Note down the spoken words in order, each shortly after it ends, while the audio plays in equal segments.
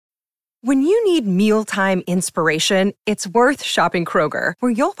When you need mealtime inspiration, it's worth shopping Kroger,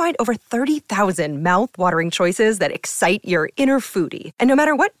 where you'll find over 30,000 mouth-watering choices that excite your inner foodie. And no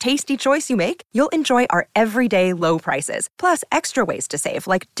matter what tasty choice you make, you'll enjoy our everyday low prices, plus extra ways to save,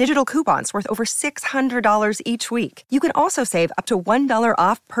 like digital coupons worth over $600 each week. You can also save up to $1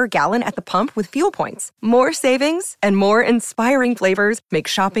 off per gallon at the pump with fuel points. More savings and more inspiring flavors make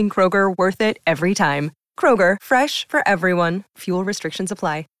shopping Kroger worth it every time. Kroger, fresh for everyone. Fuel restrictions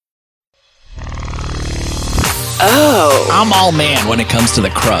apply. Oh. I'm all man when it comes to the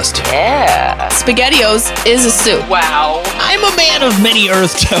crust. Yeah. SpaghettiOs is a soup. Wow. I'm a man of many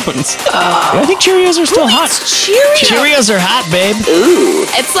earth tones. I think Cheerios are still hot. Cheerios? Cheerios are hot, babe. Ooh.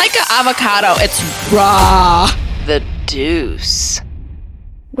 It's like an avocado. It's raw. The Deuce.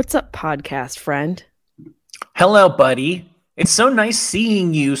 What's up, podcast friend? Hello, buddy. It's so nice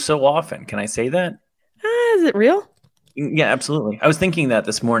seeing you so often. Can I say that? Is it real? Yeah, absolutely. I was thinking that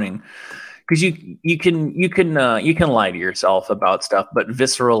this morning. Because you can lie to yourself about stuff, but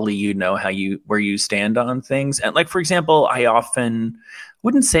viscerally you know where you stand on things. And like, for example, I often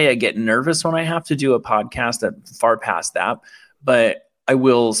wouldn't say I get nervous when I have to do a podcast, that far past that, but I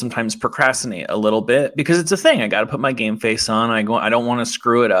will sometimes procrastinate a little bit because it's a thing. I got to put my game face on. I don't want to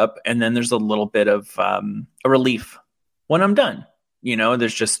screw it up, and then there's a little bit of a relief when I'm done. You know,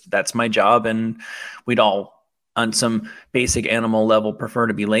 that's my job, and we'd all, on some basic animal level, prefer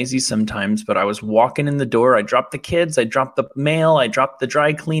to be lazy sometimes. But I was walking in the door. I dropped the kids. I dropped the mail. I dropped the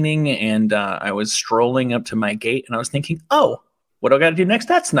dry cleaning. And I was strolling up to my gate. And I was thinking, oh, what do I got to do next?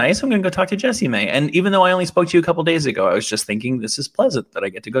 That's nice. I'm going to go talk to Jessimae. And even though I only spoke to you a couple days ago, I was just thinking, this is pleasant that I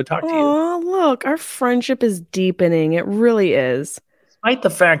get to go talk to you. Oh, look, our friendship is deepening. It really is. Despite the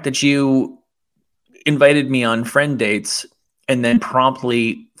fact that you invited me on friend dates and then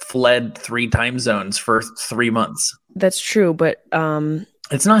promptly fled 3 time zones for 3 months. That's true, but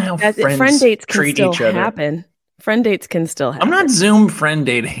it's not how friend dates can treat still each other. happen. Friend dates can still happen. I'm not Zoom friend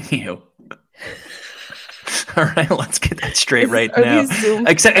dating you. All right, let's get that straight right now.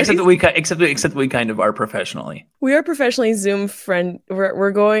 Except that we kind of are professionally. We are professionally Zoom friend.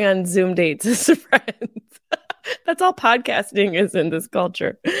 We're going on Zoom dates as friends. That's all podcasting is in this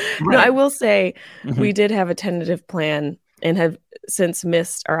culture. Right. No, I will say we did have a tentative plan and have since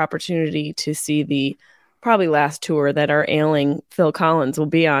missed our opportunity to see the probably last tour that our ailing Phil Collins will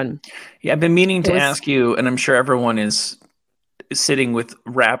be on. Yeah, I've been meaning to ask you, and I'm sure everyone is sitting with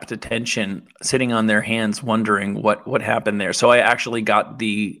rapt attention, sitting on their hands, wondering what happened there. So I actually got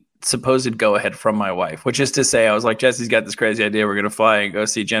the supposed go-ahead from my wife, which is to say, I was like, Jesse's got this crazy idea. We're going to fly and go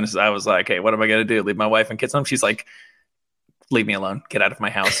see Genesis. I was like, hey, what am I going to do? Leave my wife and kids home? She's like, leave me alone. Get out of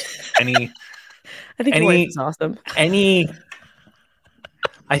my house. I think your wife is awesome.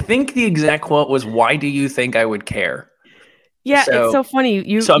 I think the exact quote was, why do you think I would care? Yeah, it's so funny.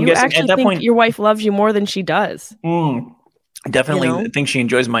 You actually think point, your wife loves you more than she does. Definitely think she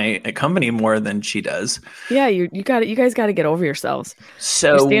enjoys my company more than she does. Yeah, you guys got to get over yourselves. So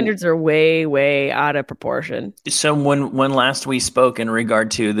your standards are way, way out of proportion. So when last we spoke in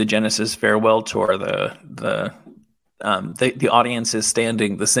regard to the Genesis farewell tour, the audience is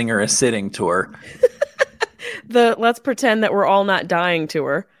standing, the singer is sitting tour. The let's pretend that we're all not dying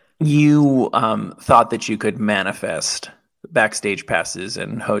tour. You thought that you could manifest backstage passes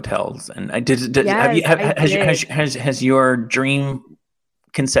and hotels, and has your dream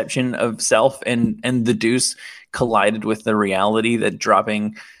conception of self and the Deuce collided with the reality that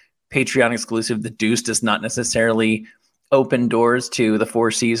dropping Patreon exclusive The Deuce does not necessarily open doors to the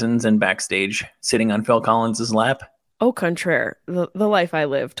Four Seasons and backstage sitting on Phil Collins's lap? Au contraire, the life I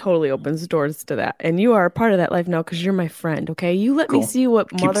live totally opens doors to that. And you are a part of that life now because you're my friend, okay? You let me see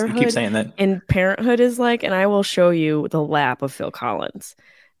what motherhood and parenthood is like, and I will show you the lap of Phil Collins.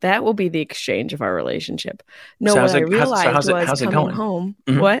 That will be the exchange of our relationship. No, so what I realized was coming home.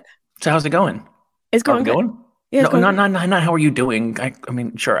 Mm-hmm. What? So how's it going? It's going good. Yeah, no, not how are you doing? I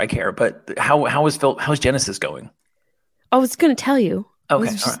mean, sure, I care, but how's Genesis going? I was going to tell you. Okay,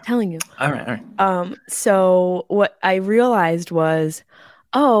 I was just telling you. All right. So what I realized was,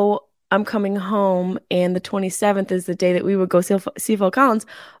 I'm coming home, and the 27th is the day that we would go see Phil Collins.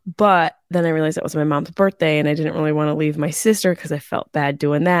 But then I realized that was my mom's birthday, and I didn't really want to leave my sister because I felt bad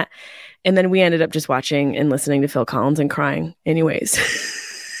doing that. And then we ended up just watching and listening to Phil Collins and crying anyways.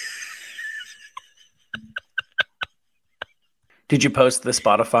 Did you post the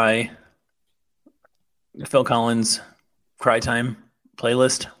Spotify Phil Collins Cry Time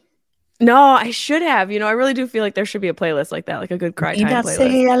playlist? No, I should have. I really do feel like there should be a playlist like that, like a good cry time playlist. Need I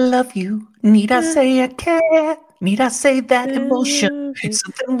say I love you? Need I say I care? Need I say that emotion? It's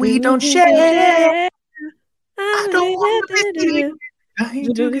something we don't share. I don't want to be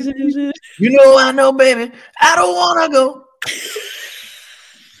You know, I know, baby. I don't want to go.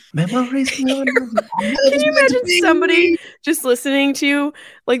 Memories. Can you imagine somebody just listening to you?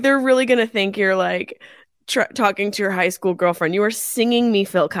 Like, they're really going to think you're like talking to your high school girlfriend. You are singing me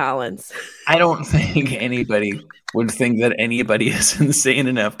Phil Collins. I don't think anybody would think that anybody is insane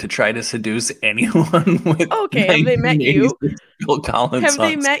enough to try to seduce anyone with. Okay, have they met you? Phil Collins have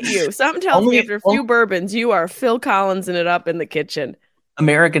they met you? Something tells me after a few bourbons, you are Phil Collinsing it up in the kitchen.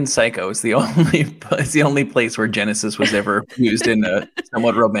 American Psycho is the only place where Genesis was ever used in a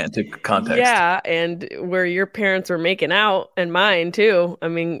somewhat romantic context. Yeah, and where your parents were making out, and mine too. I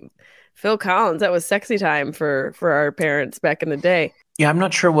mean, Phil Collins, that was sexy time for our parents back in the day. Yeah, I'm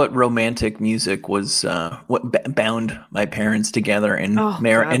not sure what romantic music was what bound my parents together in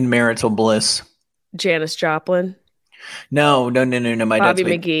marital bliss. Janis Joplin. No. My Bobby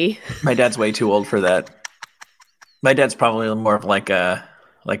McGee. My dad's way too old for that. My dad's probably more of like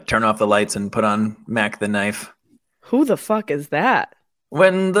turn off the lights and put on Mac the Knife. Who the fuck is that?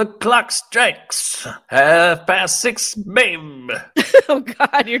 When the clock strikes 6:30, babe. Oh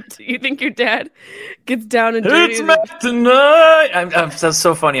God, you think your dad gets down and dirty? It's Mac tonight. That's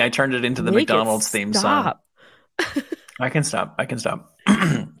so funny. I turned it into the McDonald's theme song. I can stop.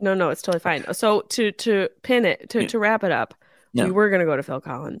 No, it's totally fine. So to pin it, to wrap it up, we were gonna go to Phil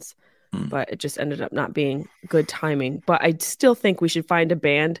Collins. But it just ended up not being good timing. But I still think we should find a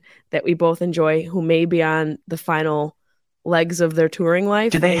band that we both enjoy who may be on the final legs of their touring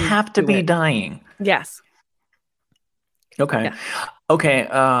life. Do they have to be dying? Yes. Okay. Yeah. Okay.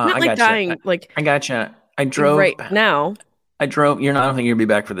 Not like dying. I gotcha. I drove right now. I don't think you're gonna be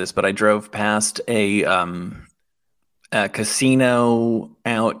back for this, but I drove past a casino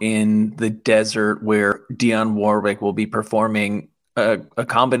out in the desert where Dionne Warwick will be performing a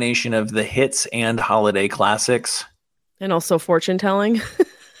combination of the hits and holiday classics. And also fortune telling.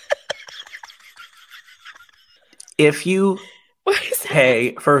 If you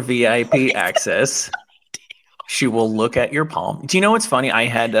pay for VIP access, she will look at your palm. Do you know what's funny? I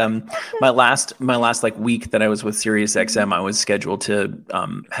had my last like week that I was with SiriusXM, I was scheduled to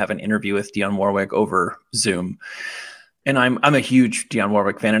have an interview with Dionne Warwick over Zoom. And I'm a huge Dionne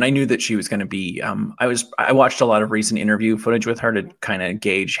Warwick fan, and I knew that she was going to be. I watched a lot of recent interview footage with her to kind of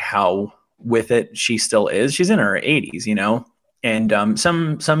gauge how with it she still is. She's in her 80s, you know, and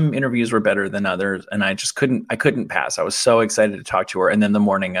some interviews were better than others, and I couldn't pass. I was so excited to talk to her, and then the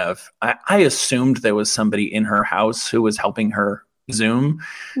morning of, I assumed there was somebody in her house who was helping her Zoom,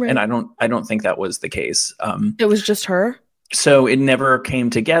 right. And I don't think that was the case. It was just her. So it never came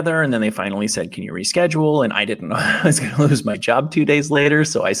together. And then they finally said, can you reschedule? And I didn't know I was going to lose my job 2 days later.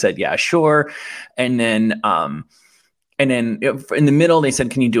 So I said, yeah, sure. And then in the middle, they said,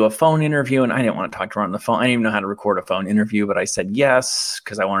 can you do a phone interview? And I didn't want to talk to her on the phone. I didn't even know how to record a phone interview, but I said yes,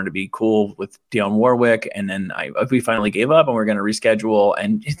 because I wanted to be cool with Dionne Warwick. And then we finally gave up and we're going to reschedule.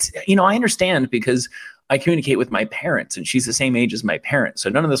 And it's, I understand because I communicate with my parents and she's the same age as my parents. So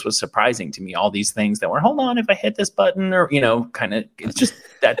none of this was surprising to me. All these things that were, hold on, if I hit this button or, kind of, it's just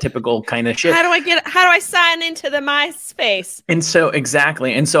that typical kind of shit. How do I sign into the MySpace? And so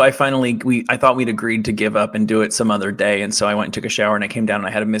exactly. And so I thought we'd agreed to give up and do it some other day. And so I went and took a shower and I came down and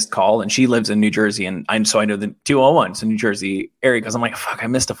I had a missed call and she lives in New Jersey. And I know the 201, so New Jersey area. Cause I'm like, fuck, I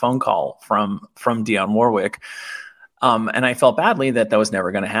missed a phone call from Dionne Warwick. And I felt badly that was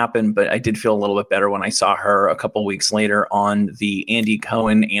never going to happen, but I did feel a little bit better when I saw her a couple weeks later on the Andy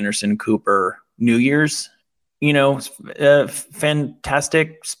Cohen, Anderson Cooper New Year's,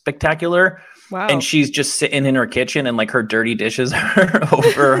 fantastic, spectacular. Wow. And she's just sitting in her kitchen and like her dirty dishes are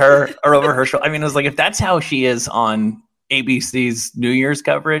over her shoulder. I mean, it was like, if that's how she is on ABC's New Year's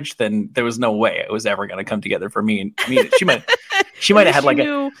coverage, then there was no way it was ever going to come together for me. And I mean, she might have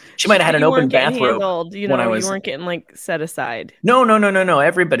had an open bathrobe when I was. You weren't getting like set aside. No.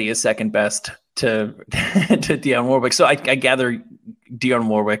 Everybody is second best to Dionne Warwick. So I gather Dionne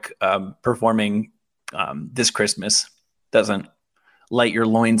Warwick performing this Christmas doesn't light your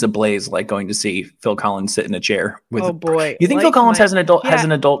loins ablaze like going to see Phil Collins sit in a chair with. Oh boy! You think Phil Collins has an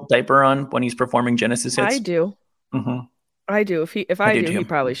adult diaper on when he's performing Genesis hits? I do. Mm-hmm. I do. If I do, he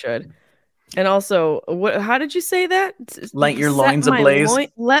probably should. And also, how did you say that? Light your loins ablaze.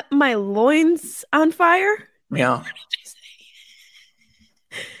 Let my loins on fire? Yeah.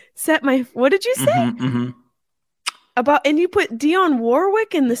 What did you say? Mm-hmm. And you put Dionne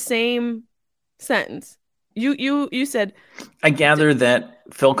Warwick in the same sentence. You said. I gather that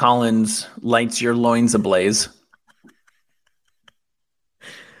Phil Collins lights your loins ablaze.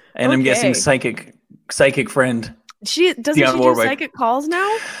 And okay. I'm guessing psychic friend. Doesn't she do psychic calls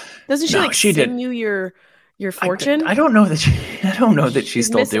now? Doesn't she sing you your fortune? I don't know that she. I don't know that she's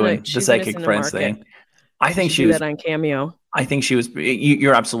still doing the she's psychic missing a friends market. thing. I think she do was that on Cameo. I think she was.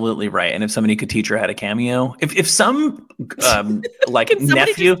 You're absolutely right. And if somebody could teach her how to cameo, if some like Can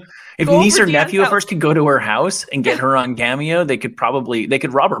somebody nephew, just if go niece over or Deanne's nephew of house? hers could go to her house and get her on Cameo, they could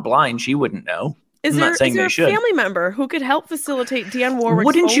rob her blind. She wouldn't know. Is I'm there not saying they a should. family member who could help facilitate Dionne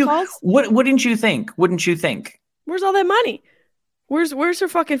Warwick's phone calls? Wouldn't you think? Wouldn't you think? Where's all that money? Where's her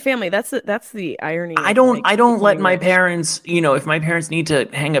fucking family? That's the irony. I don't let my rich. parents, if my parents need to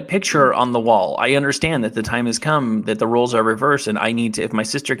hang a picture on the wall, I understand that the time has come that the roles are reversed, and I need to, if my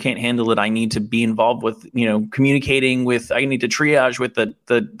sister can't handle it, I need to be involved with, communicating with, I need to triage with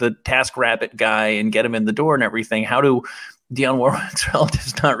the Task Rabbit guy and get him in the door and everything. How do Dionne Warwick's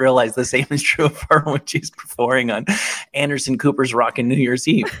relatives not realize the same is true of her when she's performing on Anderson Cooper's Rockin' New Year's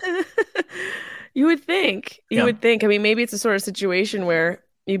Eve? You would think. I mean, maybe it's a sort of situation where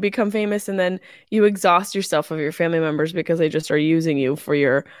you become famous and then you exhaust yourself of your family members because they just are using you for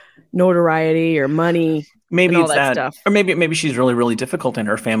your notoriety, your money, maybe and all it's that stuff. Or maybe she's really, really difficult and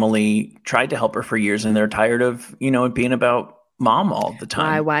her family tried to help her for years and they're tired of, it being about mom all the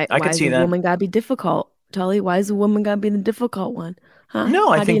time. Why could see is a woman gotta be difficult, Tully? Why is a woman gotta be the difficult one? Huh?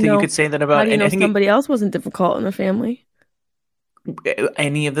 No, I think that you could say that about. How do you know somebody else wasn't difficult in the family?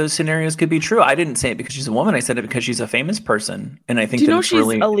 Any of those scenarios could be true. I didn't say it because she's a woman. I said it because she's a famous person, and I think. Do you know she's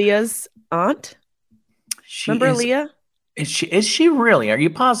Aaliyah's aunt? Remember Aaliyah? Is she really? Are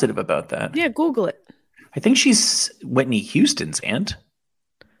you positive about that? Yeah, Google it. I think she's Whitney Houston's aunt.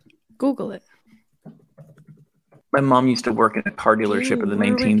 Google it. My mom used to work at a car dealership in the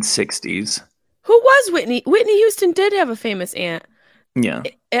 1960s. Who was Whitney? Whitney Houston did have a famous aunt. Yeah,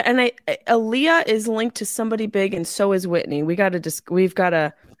 and Aaliyah is linked to somebody big, and so is Whitney. We've got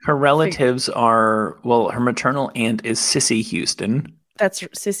to. Her relatives are her maternal aunt is Cissy Houston. That's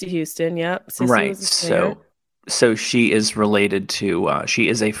Cissy Houston. Yep. Cissy right. So she is related to. She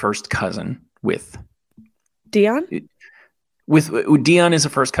is a first cousin with Dionne. Dionne is a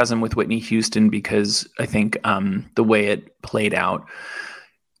first cousin with Whitney Houston because I think the way it played out,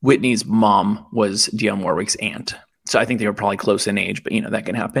 Whitney's mom was Dionne Warwick's aunt. So I think they were probably close in age, but that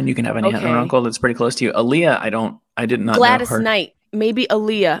can happen. You can have an aunt or uncle that's pretty close to you. Aaliyah, I did not Gladys know her. Knight, maybe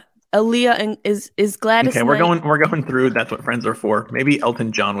Aaliyah. Aaliyah is Gladys. Okay, Knight. we're going through. That's what friends are for. Maybe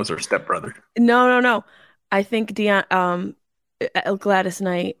Elton John was her stepbrother. No. I think Gladys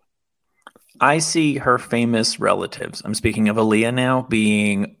Knight. I see her famous relatives. I'm speaking of Aaliyah now,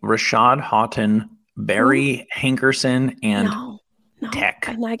 being Rashad Houghton, Barry Hankerson, and Tech.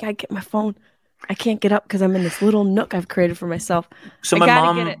 I gotta get my phone. I can't get up because I'm in this little nook I've created for myself. So my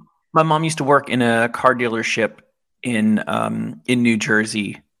mom used to work in a car dealership in New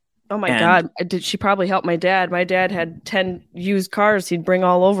Jersey. Oh my God! Did she probably help my dad? My dad had 10 used cars he'd bring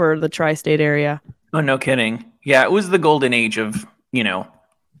all over the tri-state area. Oh, no kidding. Yeah, it was the golden age of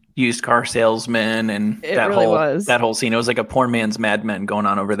used car salesmen and that whole scene. It was like a poor man's Mad Men going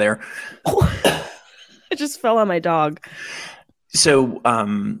on over there. It just fell on my dog. So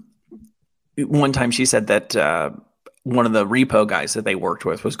one time she said that one of the repo guys that they worked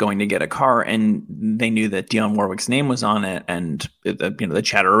with was going to get a car, and they knew that Dionne Warwick's name was on it. And the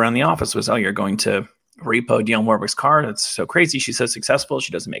chatter around the office was, "Oh, you're going to repo Dionne Warwick's car? That's so crazy. She's so successful.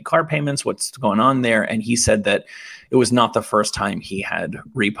 She doesn't make car payments. What's going on there?" And he said that it was not the first time he had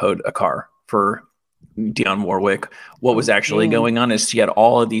repoed a car for Dionne Warwick. What was actually going on is she had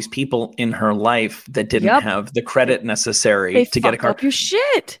all of these people in her life that didn't have the credit necessary to get a car. Up your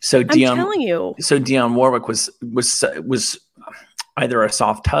shit. So I'm telling you. So Dionne Warwick was either a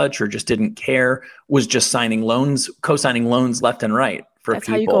soft touch or just didn't care. Was just co-signing loans left and right for that's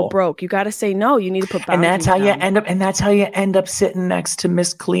people. How you go broke. You got to say no. You need to put boundaries. And that's how you end up sitting next to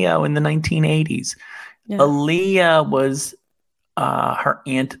Miss Cleo in the 1980s. Yeah. Aaliyah was her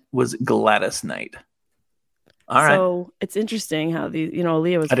aunt was Gladys Knight. All right. So it's interesting how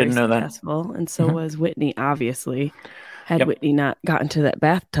Aaliyah was very successful, and so was Whitney. Obviously, had Whitney not gotten to that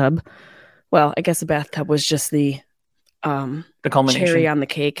bathtub, well, I guess the bathtub was just the culmination, cherry on the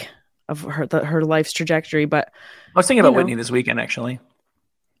cake of her life's trajectory. But I was thinking about Whitney this weekend, actually.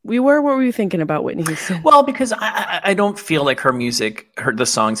 What were you thinking about Whitney Houston? Well, because I don't feel like her music, the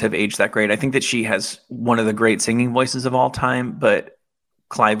songs have aged that great. I think that she has one of the great singing voices of all time, but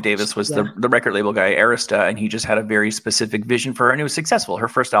Clive Davis was the record label guy, Arista, and he just had a very specific vision for her, and it was successful. Her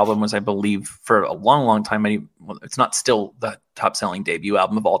first album was, I believe, for a long, long time. It's not still the top-selling debut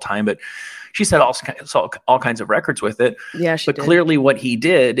album of all time, but she set all kinds of records with it. Yeah, she did. But clearly what he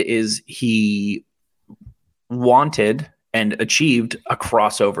did is he wanted and achieved a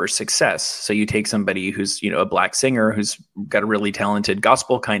crossover success. So you take somebody who's, a black singer who's got a really talented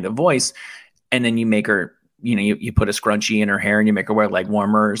gospel kind of voice, and then you make her you put a scrunchie in her hair and you make her wear leg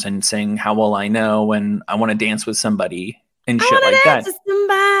warmers and sing "How Will I Know" and "I Want to Dance with Somebody" and shit like that.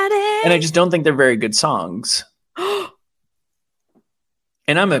 And I just don't think they're very good songs.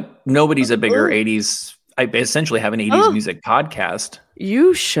 And nobody's a bigger 80s. I essentially have an 80s music podcast.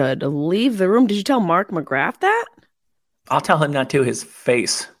 You should leave the room. Did you tell Mark McGrath that? I'll tell him not to his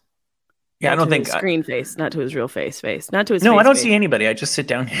face. Yeah, not I don't think his screen face, not to his real face, not to his. No, face, I don't face. see anybody. I just sit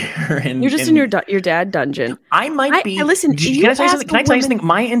down here and you're just in your dad dungeon. I might be. Listen, can I tell you something? Can I tell you something?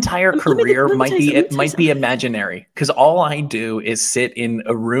 My entire career might be imaginary because all I do is sit in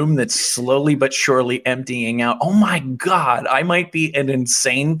a room that's slowly but surely emptying out. Oh my God, I might be an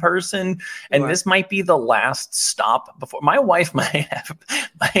insane person, and this might be the last stop before my wife might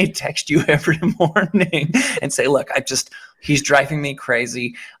text you every morning and say, "Look, he's driving me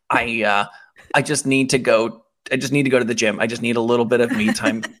crazy. I just need to go. I just need to go to the gym. I just need a little bit of me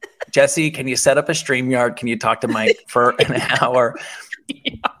time. Jesse, can you set up a StreamYard? Can you talk to Mike for an hour?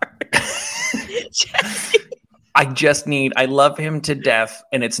 I love him to death,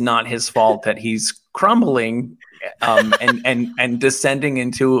 and it's not his fault that he's crumbling and descending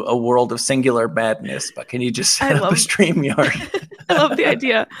into a world of singular madness. But can you just set up a StreamYard? I love the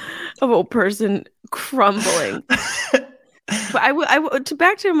idea of a person crumbling. But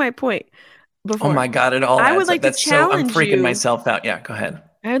back to my point before. Oh my God, it all I would like to challenge I'm freaking you. myself out. Yeah, go ahead.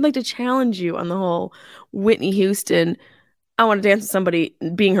 I would like to challenge you on the whole Whitney Houston, I want to dance with somebody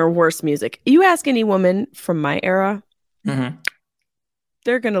being her worst music. You ask any woman from my era,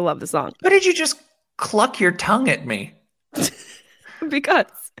 they're going to love the song. Why did you just cluck your tongue at me? Because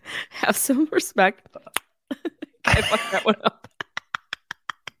have some respect. I fucked that one up.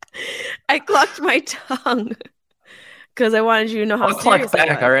 I clucked my tongue. Because I wanted you to know how I'll cluck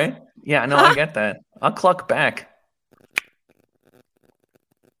back, all right? Yeah, no, I get that. I'll cluck back.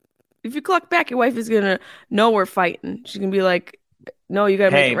 If you cluck back, your wife is going to know we're fighting. She's going to be like, no, you got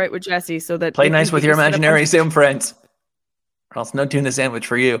to make it right with Jesse so that... Play nice with your imaginary sim friends. Or else no tuna sandwich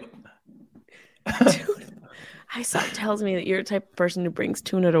for you. Tells me that you're the type of person who brings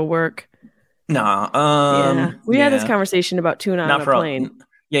tuna to work. Nah. We had this conversation about tuna on a plane.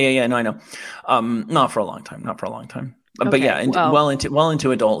 Yeah. No, I know. Not for a long time. But yeah, well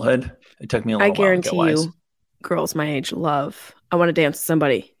into adulthood. It took me a little while. I guarantee you, girls my age love. I want to dance with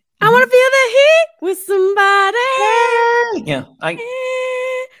somebody. I want to feel the heat with somebody. Yeah,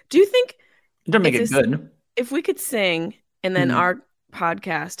 do you think? Don't make it good. If we could sing, and then our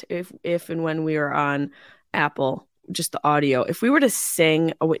podcast, if and when we were on Apple, just the audio. If we were to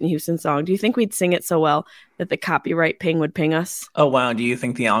sing a Whitney Houston song, do you think we'd sing it so well that the copyright ping would ping us? Oh wow! Do you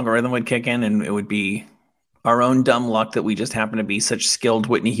think the algorithm would kick in and it would be our own dumb luck that we just happen to be such skilled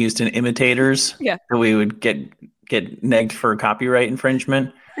Whitney Houston imitators? Yeah, that we would get negged for copyright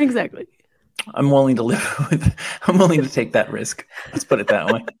infringement. Exactly. I'm willing to take that risk. Let's put it that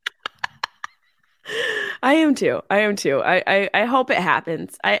way. I am too. I hope it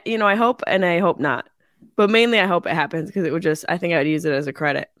happens. I hope and I hope not. But mainly I hope it happens because it would I think I would use it as a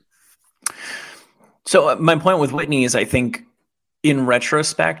credit. So my point with Whitney is I think in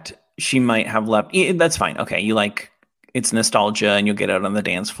retrospect, she might have left. That's fine. Okay. It's nostalgia and you'll get out on the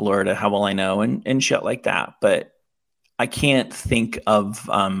dance floor to How Will I Know and shit like that. But I can't think of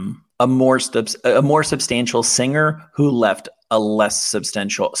a more substantial singer who left a less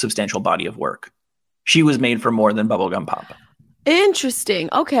substantial body of work. She was made for more than bubblegum pop. Interesting.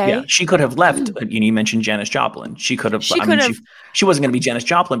 Okay. Yeah, she could have left. You mentioned Janis Joplin. She could have. She wasn't going to be Janis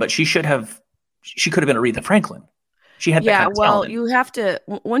Joplin, but she should have. She could have been Aretha Franklin. She had that kind of talent. You have to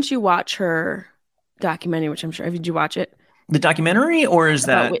once you watch her documentary, which I'm sure. Did you watch it? The documentary, or is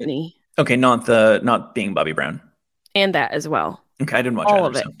about that Whitney? Okay, not being Bobby Brown. And that as well. Okay, I didn't watch all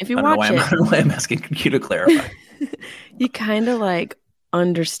of it. If you watch it, I don't know why I'm asking you to clarify. You kind of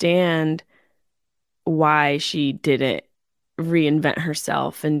understand why she didn't reinvent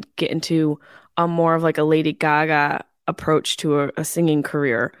herself and get into a more of a Lady Gaga approach to a singing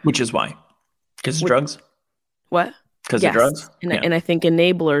career. Which is why? Because of drugs? What? Because of drugs? And I think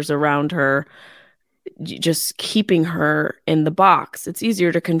enablers around her just keeping her in the box. It's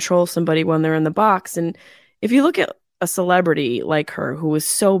easier to control somebody when they're in the box. And if you look at a celebrity like her who was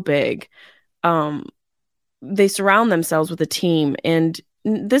so big, they surround themselves with a team. And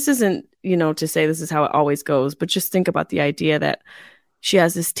this isn't, to say this is how it always goes, but just think about the idea that she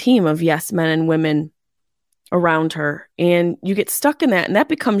has this team of yes men and women around her, and you get stuck in that, and that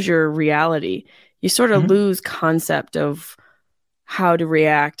becomes your reality. You sort of lose concept of how to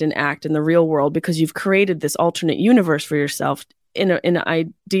react and act in the real world because you've created this alternate universe for yourself in an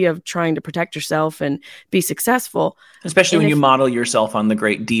idea of trying to protect yourself and be successful. Especially when you model yourself on the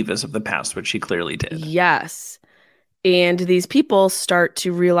great divas of the past, which she clearly did. Yes. And these people start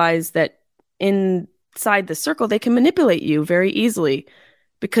to realize that inside the circle, they can manipulate you very easily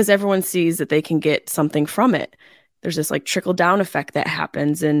because everyone sees that they can get something from it. There's this like trickle down effect that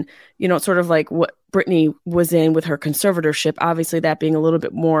happens. And, you know, it's sort of like what Britney was in with her conservatorship, obviously that being a little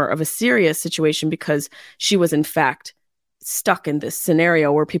bit more of a serious situation because she was in fact stuck in this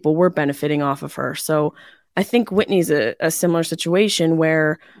scenario where people were benefiting off of her. So I think Whitney's a similar situation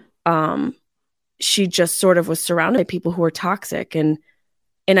where she just sort of was surrounded by people who were toxic. And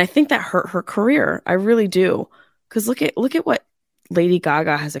I think that hurt her career. I really do. Because look at what Lady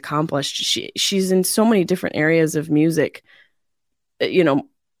Gaga has accomplished. She's in so many different areas of music, you know,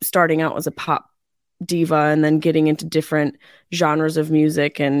 starting out as a pop diva and then getting into different genres of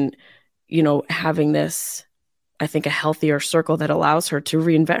music and, you know, having this, I think, a healthier circle that allows her to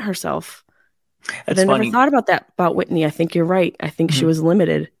reinvent herself. But I never thought about that about Whitney. I think you're right. I think she was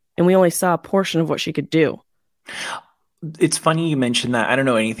limited and we only saw a portion of what she could do. It's funny you mentioned that. I don't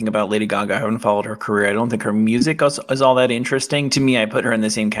know anything about Lady Gaga. I haven't followed her career. I don't think her music is all that interesting. To me, I put her in the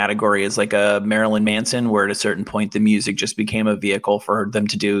same category as like a Marilyn Manson, where at a certain point, the music just became a vehicle for them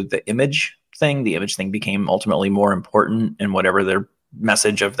to do the image thing. The image thing became ultimately more important, and whatever their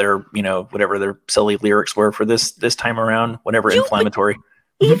message of their, you know, whatever their silly lyrics were for this time around, whatever inflammatory.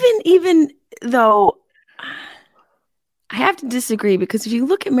 Even though I have to disagree, because if you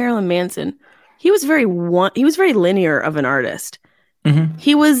look at Marilyn Manson, he was very linear of an artist. Mm-hmm.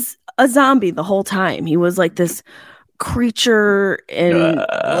 He was a zombie the whole time. He was like this creature and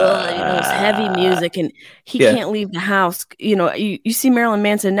this heavy music, and he can't leave the house. You know, you see Marilyn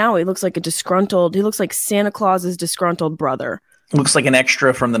Manson now, he looks like he looks like Santa Claus's disgruntled brother. Looks like an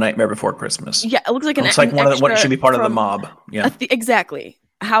extra from The Nightmare Before Christmas. Yeah, it looks like what should be part of the mob. Yeah, exactly.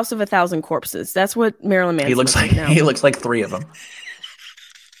 House of 1,000 Corpses. That's what Marilyn Manson looks like now. He looks like three of them.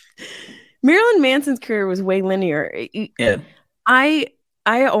 Marilyn Manson's career was way linear. Yeah. I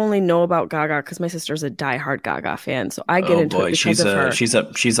only know about Gaga because my sister's a diehard Gaga fan, so I get into it because of her.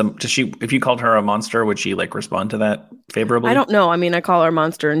 If you called her a monster, would she like respond to that favorably? I don't know. I mean, I call her a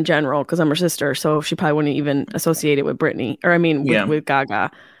monster in general because I'm her sister, so she probably wouldn't even associate it with Britney, or with Gaga.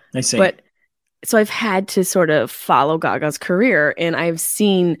 I see. But so I've had to sort of follow Gaga's career, and I've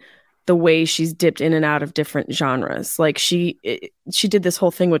seen the way she's dipped in and out of different genres. Like she did this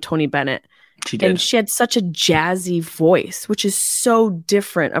whole thing with Tony Bennett. She did. And she had such a jazzy voice, which is so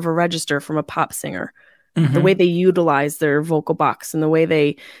different of a register from a pop singer. Mm-hmm. The way they utilize their vocal box and the way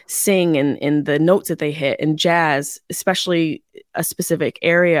they sing and the notes that they hit, and jazz, especially a specific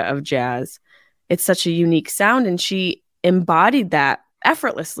area of jazz, it's such a unique sound. And she embodied that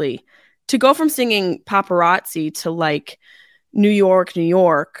effortlessly. To go from singing Paparazzi to like New York,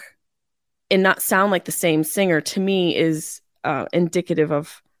 and not sound like the same singer, to me is indicative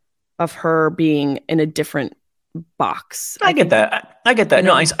of her being in a different box. I get that.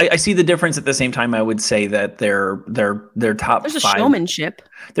 No, I see the difference. At the same time, I would say that their top there's five, a showmanship.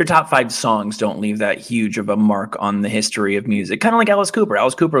 Their top 5 songs don't leave that huge of a mark on the history of music. Kind of like Alice Cooper.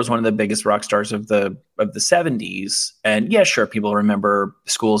 Alice Cooper was one of the biggest rock stars of the 70s. And yeah, sure, people remember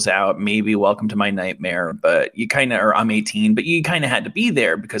School's Out, maybe Welcome to My Nightmare, but you kind of, or I'm 18, but you kind of had to be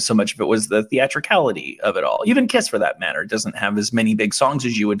there because so much of it was the theatricality of it all. Even Kiss, for that matter, doesn't have as many big songs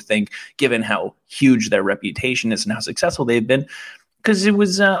as you would think, given how huge their reputation is and how successful they've been. Because it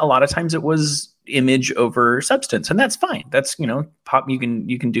was a lot of times it was image over substance, and that's fine. That's, you know, pop. You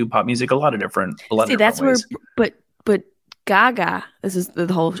can do pop music a lot of different ways. But Gaga. This is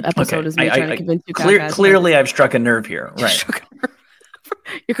the whole episode is me trying to convince you. Clearly, I've struck a nerve here. Right.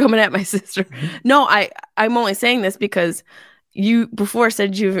 You're coming at my sister. No, I'm only saying this because you before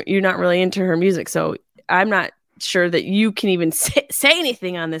said you're not really into her music, so I'm not sure that you can even say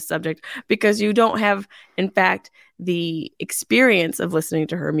anything on this subject because you don't have, in fact, the experience of listening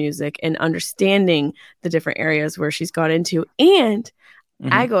to her music and understanding the different areas where she's gone into. And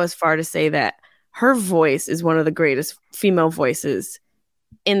I go as far to say that her voice is one of the greatest female voices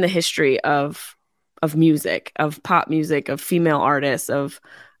in the history of music, of pop music, of female artists, of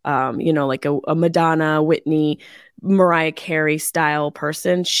like a Madonna, Whitney, Mariah Carey style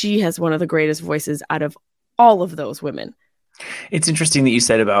person. She has one of the greatest voices out of all of those women. It's interesting that you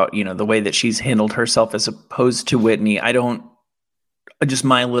said about, the way that she's handled herself as opposed to Whitney. Just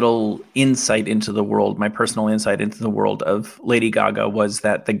my little insight into the world, my personal insight into the world of Lady Gaga was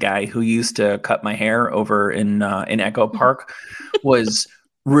that the guy who used to cut my hair over in Echo Park was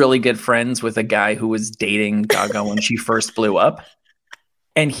really good friends with a guy who was dating Gaga when she first blew up.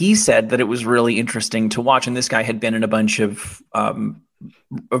 And he said that it was really interesting to watch. And this guy had been in a bunch of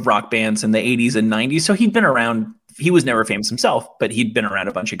rock bands in the 80s and 90s. So he'd been around. He was never famous himself, but he'd been around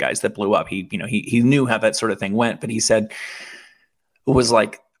a bunch of guys that blew up. He knew how that sort of thing went. But he said it was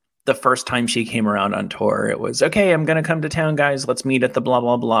like the first time she came around on tour, it was, okay, I'm going to come to town, guys. Let's meet at the blah,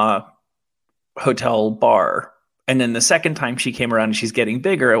 blah, blah hotel bar. And then the second time she came around and she's getting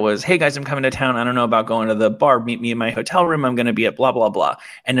bigger, it was, hey guys, I'm coming to town. I don't know about going to the bar. Meet me in my hotel room. I'm going to be at blah, blah, blah.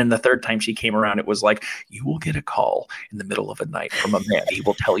 And then the third time she came around, it was like, you will get a call in the middle of the night from a man. He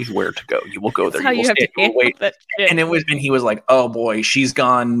will tell you where to go. You will go there. You will stay. You will wait. And he was like, oh boy, she's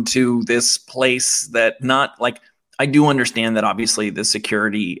gone to this place that not like, I do understand that obviously the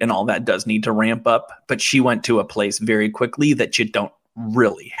security and all that does need to ramp up, but she went to a place very quickly that you don't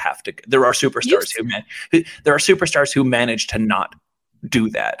really have to. There are superstars who manage to not do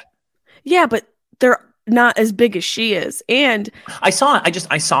that. Yeah, but they're not as big as she is. And I saw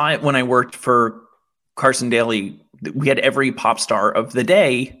it when I worked for Carson Daly. We had every pop star of the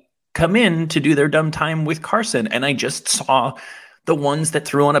day come in to do their dumb time with Carson, and I just saw the ones that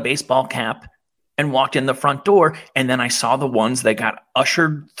threw on a baseball cap and walked in the front door. And then I saw the ones that got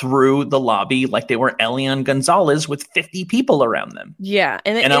ushered through the lobby like they were Elian Gonzalez with 50 people around them. Yeah.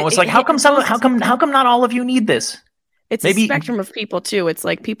 And I was like, how come not all of you need this? It's a spectrum of people too. It's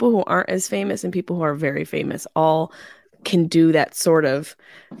like people who aren't as famous and people who are very famous all can do that sort of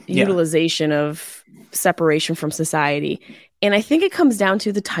utilization of separation from society. And I think it comes down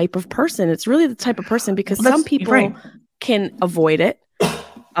to the type of person. It's really the type of person, because some people can avoid it.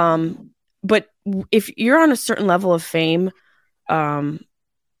 But if you're on a certain level of fame,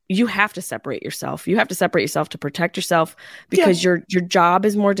 you have to separate yourself. You have to separate yourself to protect yourself, because your job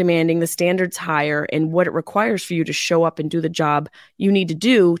is more demanding, the standard's higher, and what it requires for you to show up and do the job you need to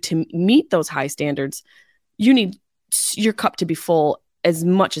do to meet those high standards, you need your cup to be full as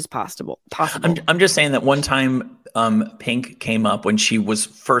much as possible. I'm just saying that one time Pink came up when she was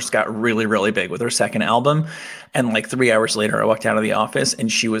first got really, really big with her second album. And like 3 hours later, I walked out of the office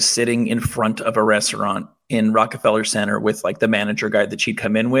and she was sitting in front of a restaurant in Rockefeller Center with like the manager guy that she'd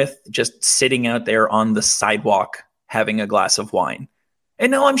come in with, just sitting out there on the sidewalk having a glass of wine. And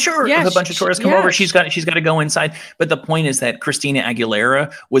no, I'm sure if a bunch of tourists come over, she's got to go inside. But the point is that Christina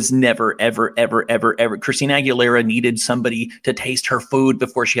Aguilera was never, ever, ever, ever, ever. Christina Aguilera needed somebody to taste her food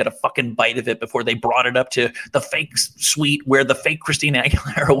before she had a fucking bite of it, before they brought it up to the fake suite where the fake Christina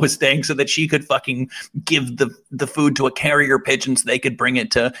Aguilera was staying, so that she could fucking give the food to a carrier pigeon so they could bring it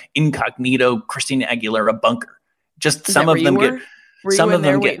to incognito Christina Aguilera bunker. Just some of them get. Were you in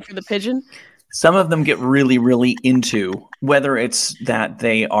there waiting for the pigeon? Some of them get really, really into whether it's that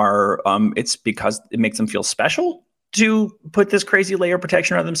they are, it's because it makes them feel special to put this crazy layer of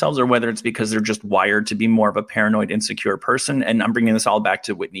protection around themselves, or whether it's because they're just wired to be more of a paranoid, insecure person. And I'm bringing this all back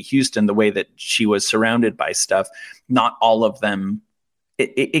to Whitney Houston, the way that she was surrounded by stuff. Not all of them.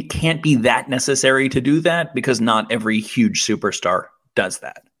 It can't be that necessary to do that, because not every huge superstar does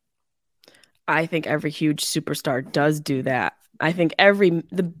that. I think every huge superstar does do that. I think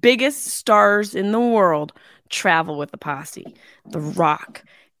the biggest stars in the world travel with a posse. The Rock,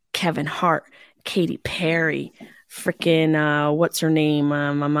 Kevin Hart, Katy Perry, freaking what's her name?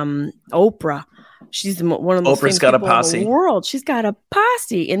 Oprah. She's one of the most famous people in the world. She's got a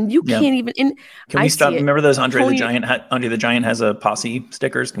posse, and you can't even. Can we stop? Remember those Andre the Giant has a posse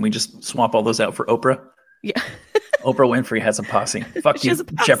stickers? Can we just swap all those out for Oprah? Yeah. Oprah Winfrey has a posse. Fuck you,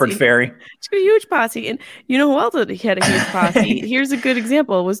 Shepard Fairey. She's got a huge posse. And you know who else had a huge posse? Here's a good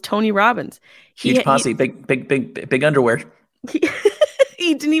example. Was Tony Robbins. Huge posse. Big underwear. He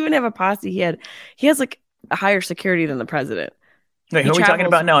didn't even have a posse. He has like a higher security than the president. Wait, who are we talking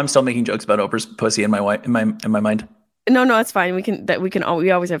about now? I'm still making jokes about Oprah's pussy in my mind. No, that's fine.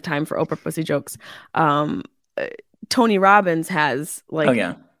 We always have time for Oprah pussy jokes. Tony Robbins has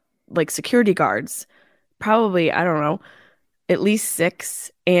like security guards. Probably, I don't know, at least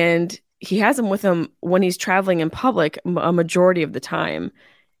 6. And he has them with him when he's traveling in public a majority of the time.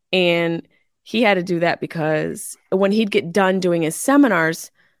 And he had to do that because when he'd get done doing his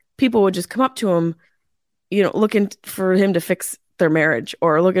seminars, people would just come up to him, looking for him to fix their marriage,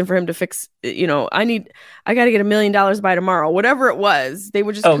 or looking for him to fix, I got to get $1 million by tomorrow, whatever it was. They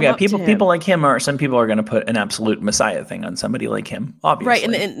would just people like him some people are going to put an absolute messiah thing on somebody like him, obviously,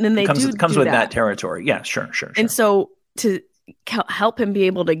 right? And then they comes with that territory. Yeah, sure. And so to help him be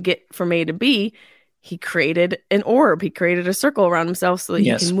able to get from A to B, he created an orb. He created a circle around himself so that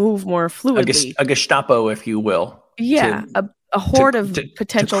he can move more fluidly. A Gestapo, if you will. Yeah, a horde of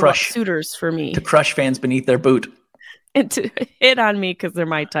potential suitors for me to crush fans beneath their boot. And to hit on me because they're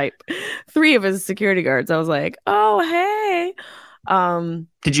my type. 3 of his security guards. I was like, oh, hey,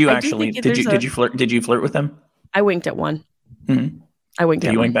 Did you I do actually think did you flirt with him? I winked at one. Mm-hmm. I winked Did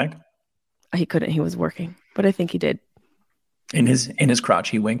at he one. wink back? He couldn't. He was working, but I think he did. In his crotch,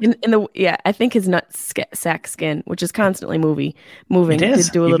 he winked. I think his sack skin, which is constantly moving. It is.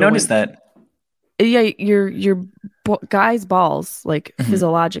 Did do a You've little noticed wink. that. Yeah, your guy's balls, like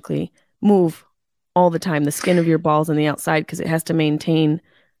physiologically, move all the time. The skin of your balls on the outside, because it has to maintain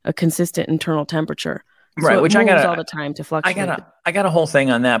a consistent internal temperature. Right, so which it moves all the time to fluctuate. I got a whole thing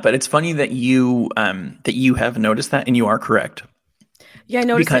on that, but it's funny that you have noticed that, and you are correct. Yeah, I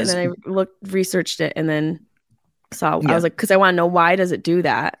noticed it, and then I researched it, and then saw. I was like, because I want to know, why does it do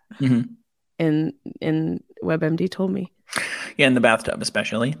that? Mm-hmm. And WebMD told me. Yeah, in the bathtub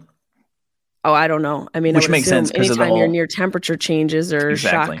especially. Oh, I don't know. I mean, which makes sense because anytime you're near temperature changes or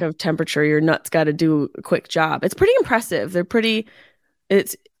shock of temperature, your nuts got to do a quick job. It's pretty impressive. They're pretty.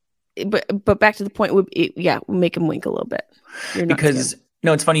 But back to the point, make them wink a little bit. Because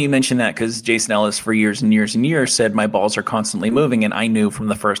no, it's funny you mentioned that, because Jason Ellis for years and years and years said my balls are constantly moving, and I knew from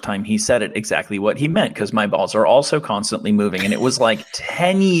the first time he said it exactly what he meant, because my balls are also constantly moving. And it was like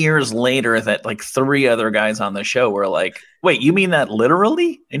 10 years later that like 3 other guys on the show were like, wait, you mean that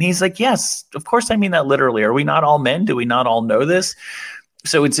literally? And he's like, yes, of course I mean that literally. Are we not all men? Do we not all know this?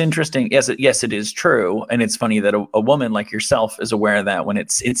 So it's interesting. Yes, it is true. And it's funny that a woman like yourself is aware of that, when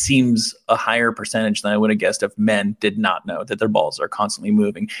it seems a higher percentage than I would have guessed if men did not know that their balls are constantly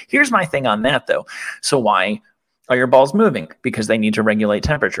moving. Here's my thing on that, though. So why are your balls moving? Because they need to regulate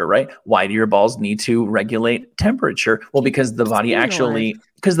temperature, right? Why do your balls need to regulate temperature? Well, because the body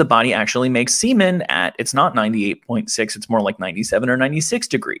actually makes semen at, it's not 98.6, it's more like 97 or 96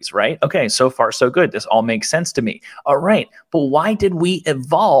 degrees, right? Okay, so far so good. This all makes sense to me. All right, but why did we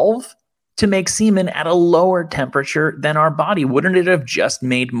evolve to make semen at a lower temperature than our body? Wouldn't it have just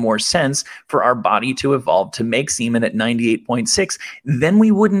made more sense for our body to evolve to make semen at 98.6? Then we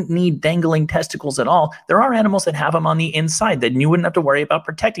wouldn't need dangling testicles at all. There are animals that have them on the inside, that you wouldn't have to worry about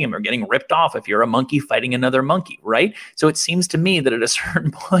protecting them or getting ripped off if you're a monkey fighting another monkey, right? So it seems to me that at a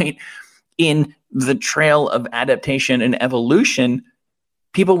certain point in the trail of adaptation and evolution,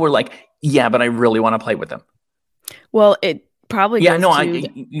 people were like, yeah, but I really want to play with them. Well, it probably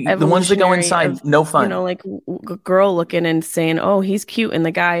the ones that go inside, no fun. Like a girl looking and saying, "Oh, he's cute," and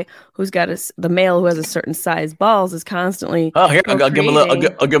the guy who's got the male who has a certain size balls is constantly. Oh, here, I'll give him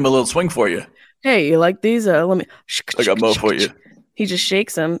a little swing for you. Hey, you like these? Let me. I got more for you. He just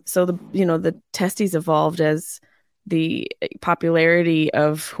shakes them. So the testes evolved as the popularity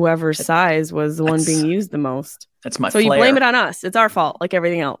of whoever's size was the one being used the most. That's my. So you blame it on us. It's our fault, like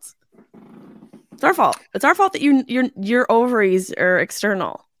everything else. It's our fault. It's our fault that your ovaries are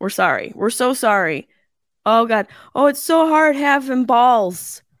external. We're sorry. We're so sorry. Oh God. Oh, it's so hard having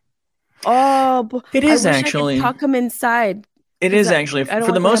balls. Oh, it is actually. I could tuck them inside. It is actually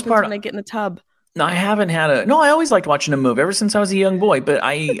for the most part. When I get in the tub. No, I haven't had No, I always liked watching them move ever since I was a young boy. But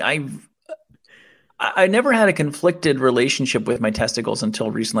I never had a conflicted relationship with my testicles until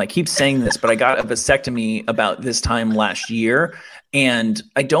recently. I keep saying this, but I got a vasectomy about this time last year. And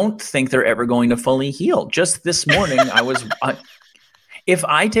I don't think they're ever going to fully heal. Just this morning, if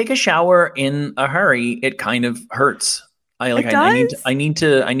I take a shower in a hurry, it kind of hurts. I need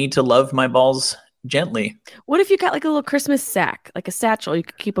to love my balls gently. What if you got like a little Christmas sack, like a satchel you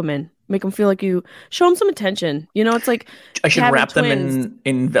could keep them in, make them feel like you show them some attention. It's like I should wrap them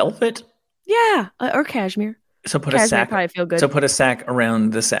in velvet. Yeah, or cashmere. So put cashmere a sack. Probably feel good. So put a sack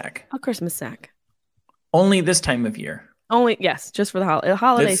around the sack. A Christmas sack. Only this time of year. Only, yes, just for the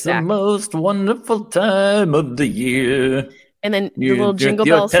holiday it's sack. The most wonderful time of the year. And then the little jingle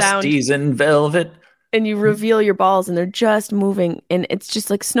bell sound. Your testes in velvet. And you reveal your balls, and they're just moving, and it's just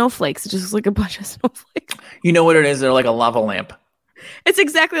like snowflakes. It just looks like a bunch of snowflakes. You know what it is? They're like a lava lamp. It's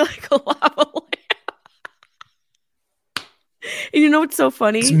exactly like a lava lamp. And you know what's so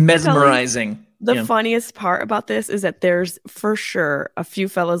funny? It's mesmerizing. The funniest part about this is that there's for sure a few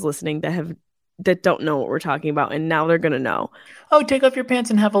fellas listening that don't know what we're talking about, and now they're gonna know. Oh, take off your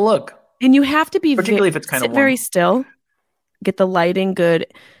pants and have a look. And you have to be particularly if it's kind of warm. Very still, get the lighting good,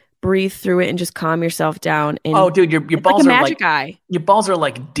 breathe through it, and just calm yourself down. And oh, dude, your balls like a are magic eye. Your balls are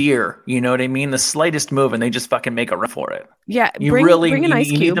like deer. You know what I mean? The slightest move, and they just fucking make a run for it. Yeah, bring an ice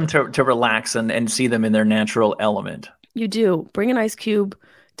cube. You need them to relax and see them in their natural element. You do. Bring an ice cube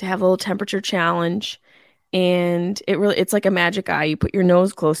to have a little temperature challenge. And it's like a magic eye. You put your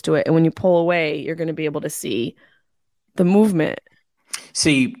nose close to it, and when you pull away, you're going to be able to see the movement.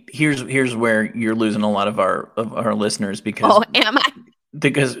 See, here's where you're losing a lot of our listeners because am I?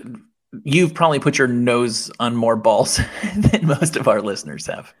 Because you've probably put your nose on more balls than most of our listeners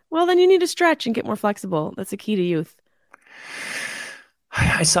have. Well, then you need to stretch and get more flexible. That's the key to youth.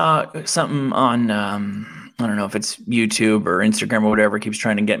 I saw something on I don't know if it's YouTube or Instagram or whatever keeps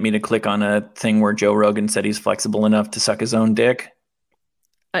trying to get me to click on a thing where Joe Rogan said he's flexible enough to suck his own dick.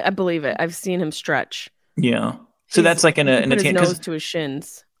 I believe it. I've seen him stretch. Yeah. So that's like he can put his nose to his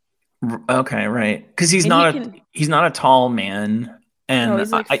shins. Okay, right. Because he's not a tall man, and no,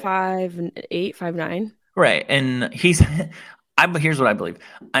 he's like 5'8", 5'9". Right, and he's. Here's what I believe.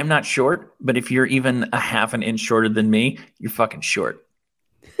 I'm not short, but if you're even a half an inch shorter than me, you're fucking short.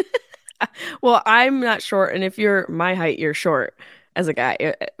 Well, I'm not short, and if you're my height, you're short as a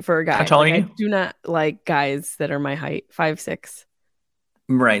guy. For a guy, how tall are you? I do not like guys that are my height, 5'6".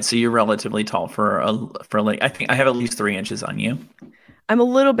 Right, so you're relatively tall for like I think I have at least 3 inches on you. I'm a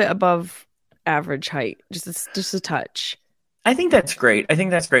little bit above average height, just a touch. I think that's great.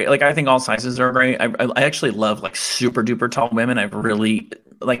 Like I think all sizes are great. I actually love like super duper tall women. I've really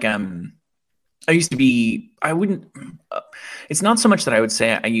like I used to be. I wouldn't. It's not so much that I would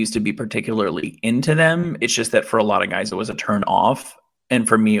say I used to be particularly into them. It's just that for a lot of guys it was a turn off, and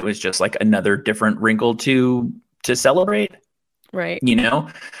for me it was just like another different wrinkle to celebrate. Right. You know,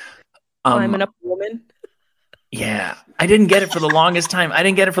 climbing up a woman. Yeah, I didn't get it for the longest time. And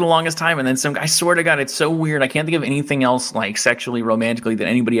then I swear to God, it's so weird. I can't think of anything else like sexually, romantically that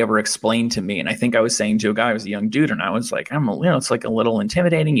anybody ever explained to me. And I think I was saying to a guy, I was a young dude, and I was like, it's like a little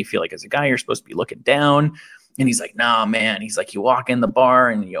intimidating. You feel like as a guy, you're supposed to be looking down. And he's like, nah, man. He's like, you walk in the bar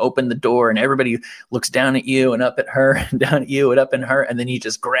and you open the door and everybody looks down at you and up at her and down at you and up at her. And then you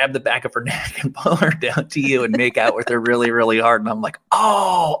just grab the back of her neck and pull her down to you and make out with her really, really hard. And I'm like,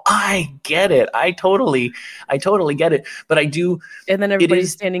 oh, I get it. I totally get it. But I do. And then everybody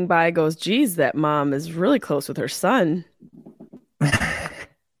standing by goes, geez, that mom is really close with her son.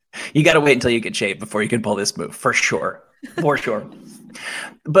 You got to wait until you get shaved before you can pull this move for sure. For sure.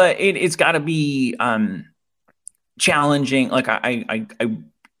 But it's got to be, challenging. Like I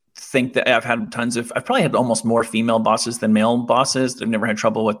think that I've probably had almost more female bosses than male bosses. I've never had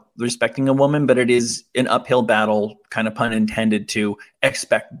trouble with respecting a woman, but it is an uphill battle, kind of pun intended, to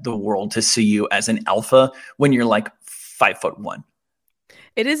expect the world to see you as an alpha when you're like 5'1".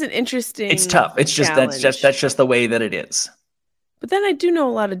 It is an interesting. It's tough. It's just challenge. that's just the way that it is. But then I do know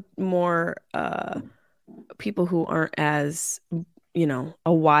a lot of more people who aren't as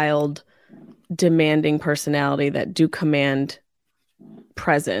a wild, demanding personality that do command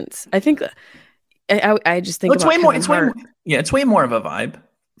presence. I think I just think it's way more. It's way more of a vibe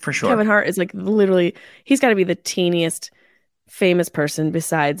for sure. Kevin Hart is like literally, he's got to be the teeniest famous person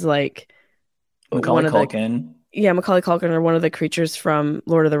besides like Macaulay Culkin. Macaulay Culkin, or one of the creatures from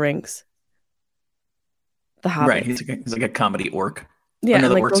Lord of the Rings, the Hobbit. Right, he's like a comedy orc. Yeah,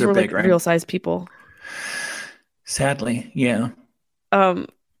 and like orcs those are were big, like right? real size people. Sadly, yeah.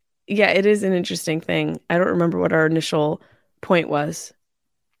 Yeah, it is an interesting thing. I don't remember what our initial point was.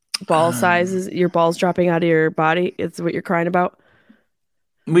 Ball sizes, your balls dropping out of your body. It's what you're crying about.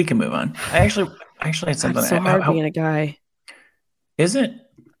 We can move on. I actually had something. It's so hard being a guy. Is it?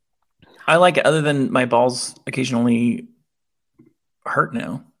 I like it. Other than my balls occasionally hurt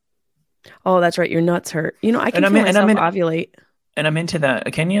now. Oh, that's right. Your nuts hurt. I can feel myself ovulate. And I'm into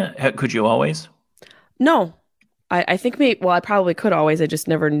that. Can you? Could you always? No. I think I probably could always. I just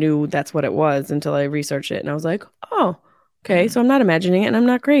never knew that's what it was until I researched it. And I was like, oh, okay. So I'm not imagining it and I'm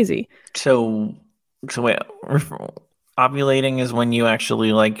not crazy. So wait, ovulating is when you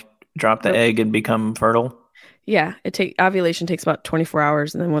actually like drop the egg and become fertile? Yeah. Ovulation takes about 24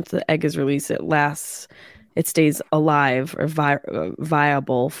 hours. And then once the egg is released, it stays alive or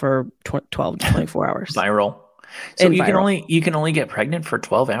viable for 12 to 24 hours. Viral. So you can only get pregnant for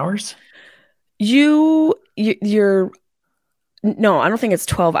 12 hours? You're no, I don't think it's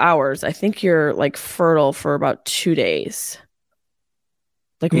 12 hours. I think you're like fertile for about 2 days.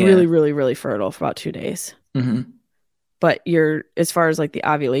 Like really, really, really fertile for about 2 days. Mm-hmm. But as far as like the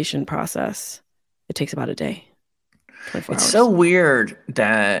ovulation process, it takes about a day. 24 hours. So weird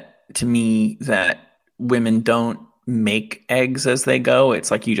to me that women don't make eggs as they go. It's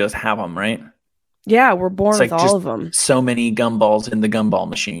like you just have them, right? Yeah, we're born with all of them. So many gumballs in the gumball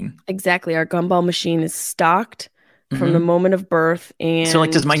machine. Exactly. Our gumball machine is stocked from the moment of birth. And so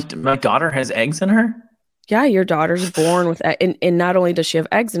like, does my daughter has eggs in her? Yeah, your daughter's born with, and not only does she have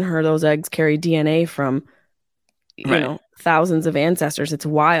eggs in her, those eggs carry DNA from, thousands of ancestors. It's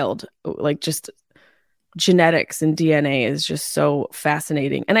wild. Like just genetics and DNA is just so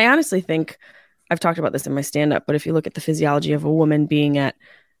fascinating. And I honestly think, I've talked about this in my stand-up, but if you look at the physiology of a woman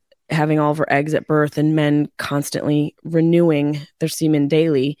having all of her eggs at birth and men constantly renewing their semen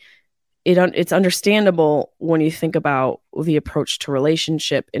daily, it's understandable when you think about the approach to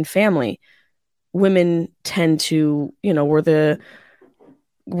relationship and family. Women tend to, we're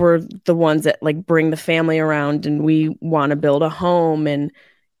we're the ones that like bring the family around, and we want to build a home, and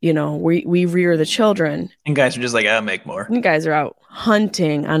we rear the children. And guys are just like, I'll make more. You guys are out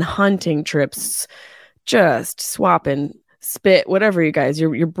hunting on hunting trips, just swapping spit, whatever you guys.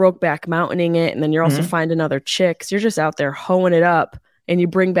 You're Brokeback Mountaining it, and then you're also finding other chicks. You're just out there hoeing it up, and you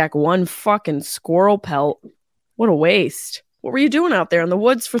bring back one fucking squirrel pelt. What a waste. What were you doing out there in the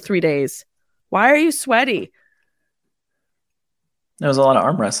woods for 3 days? Why are you sweaty? There was a lot of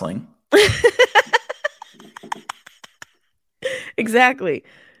arm wrestling. Exactly.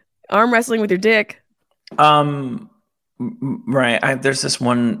 Arm wrestling with your dick. Right. There's this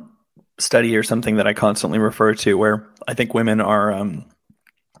one study or something that I constantly refer to where I think women are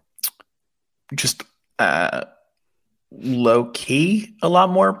just low key a lot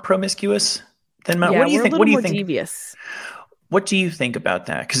more promiscuous than men. Yeah, what do you think? What do you think? Devious. What do you think about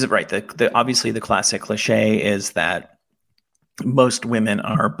that? Because the obviously the classic cliche is that most women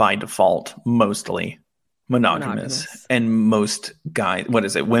are by default mostly monogamous. And most guys,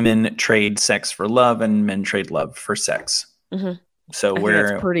 women trade sex for love and men trade love for sex. Mm-hmm. So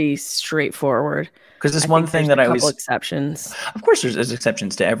that's pretty straightforward. Because there's one thing that I always exceptions. Of course, there's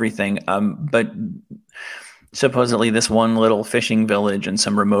exceptions to everything. But supposedly this one little fishing village in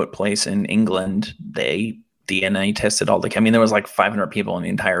some remote place in England, they DNA tested all the. I mean, there was like 500 people in the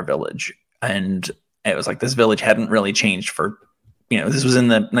entire village, and it was like this village hadn't really changed for. This was in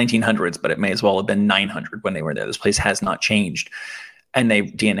the 1900s, but it may as well have been 900 when they were there. This place has not changed. And they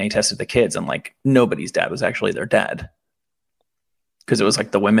DNA tested the kids, and like nobody's dad was actually their dad. Because it was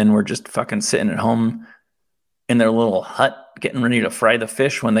like the women were just fucking sitting at home in their little hut getting ready to fry the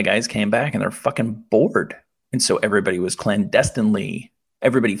fish when the guys came back, and they're fucking bored. And so everybody was clandestinely,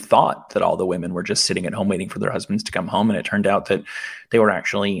 everybody thought that all the women were just sitting at home waiting for their husbands to come home. And it turned out that they were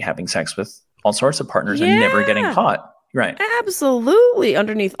actually having sex with all sorts of partners and never getting caught. Right. Absolutely.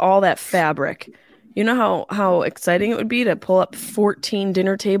 Underneath all that fabric. You know how exciting it would be to pull up 14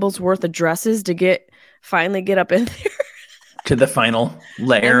 dinner tables worth of dresses to finally get up in there. To the final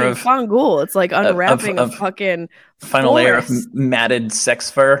layer of Fangool. It's like unwrapping a fucking final layer of matted sex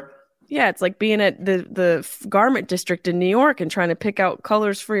fur. Yeah, it's like being at the garment district in New York and trying to pick out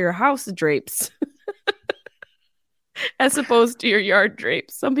colors for your house drapes. As opposed to your yard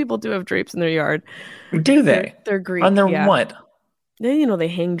drapes. Some people do have drapes in their yard. Do they? They're Greek. On their what? They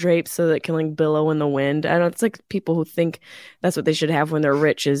hang drapes so that it can like billow in the wind. I know it's like people who think that's what they should have when they're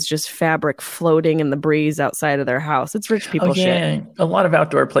rich is just fabric floating in the breeze outside of their house. It's rich people shit. A lot of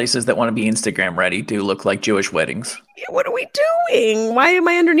outdoor places that want to be Instagram ready do look like Jewish weddings. Yeah, what are we doing? Why am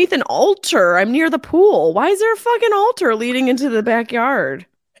I underneath an altar? I'm near the pool. Why is there a fucking altar leading into the backyard?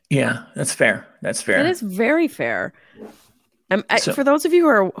 Yeah, that's fair. That's fair. It is very fair. For those of you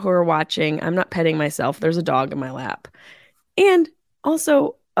who are watching, I'm not petting myself. There's a dog in my lap. And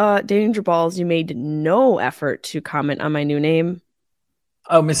also, Danger Balls, you made no effort to comment on my new name.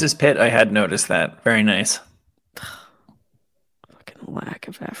 Oh, Mrs. Pitt, I had noticed that. Very nice. Fucking lack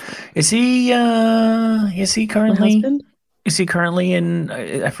of effort. Is he currently? Is he currently in?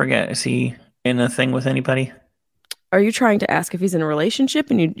 I forget. Is he in a thing with anybody? Are you trying to ask if he's in a relationship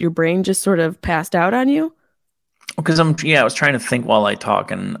and your brain just sort of passed out on you? Because I was trying to think while I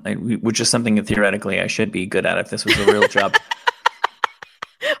talk, which is something that theoretically I should be good at if this was a real job.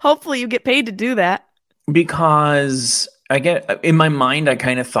 Hopefully you get paid to do that. Because in my mind, I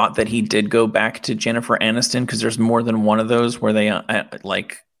kind of thought that he did go back to Jennifer Aniston because there's more than one of those where they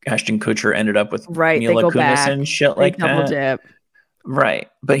like Ashton Kutcher ended up with Mila Kunis and shit like that. Dip. Right.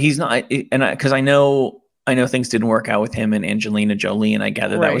 But he's not, because I know things didn't work out with him and Angelina Jolie, and I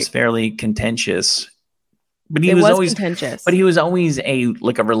gather that was fairly contentious. But he was always contentious. But he was always a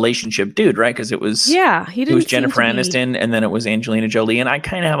relationship dude, right? Because it was it was Jennifer Aniston, and then it was Angelina Jolie, and I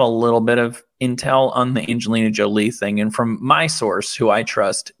kind of have a little bit of intel on the Angelina Jolie thing, and from my source, who I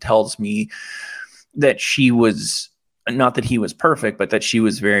trust, tells me that she was not that he was perfect, but that she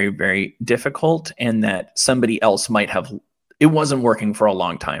was very, very difficult, and that somebody else might have. It wasn't working for a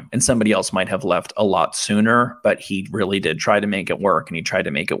long time, and somebody else might have left a lot sooner. But he really did try to make it work, and he tried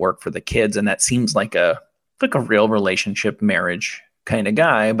to make it work for the kids, and that seems like a real relationship marriage kind of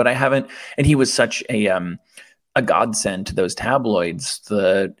guy, but I haven't, and he was such a godsend to those tabloids,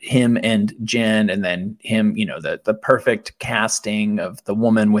 him and Jen, and then him, the perfect casting of the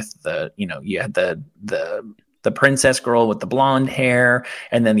woman with you had the princess girl with the blonde hair,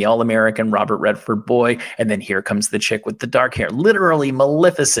 and then the all-American Robert Redford boy, and then here comes the chick with the dark hair, literally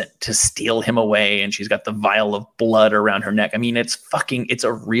Maleficent to steal him away, and she's got the vial of blood around her neck. I mean, it's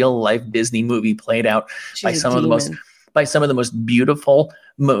a real-life Disney movie played out by some of the most beautiful,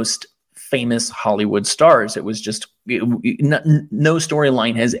 most famous Hollywood stars. It was just no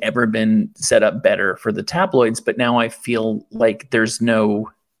storyline has ever been set up better for the tabloids. But now I feel like there's no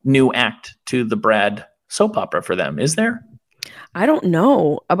new act to the Brad soap opera for them. Is there? I don't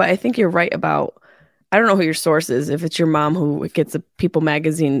know, but I think you're right about. I don't know who your source is. If it's your mom who gets a People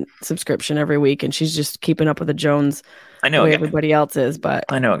magazine subscription every week and she's just keeping up with the Jones, I know the way everybody else is. But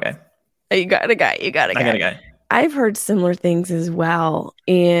I know a guy. You got a guy. I got a guy. I've heard similar things as well.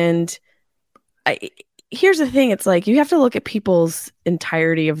 And here's the thing. It's like you have to look at people's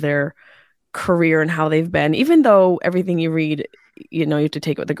entirety of their career and how they've been, even though everything you read, you have to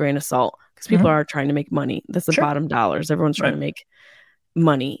take it with a grain of salt because people are trying to make money. That's the bottom dollars. Everyone's trying to make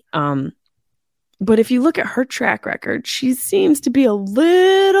money. But if you look at her track record, she seems to be a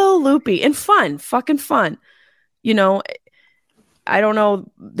little loopy and fucking fun. I don't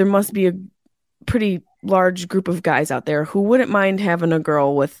know. There must be a pretty large group of guys out there who wouldn't mind having a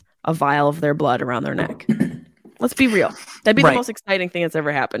girl with a vial of their blood around their neck. Let's be real. That'd be the most exciting thing that's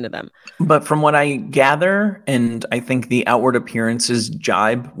ever happened to them. But from what I gather, and I think the outward appearances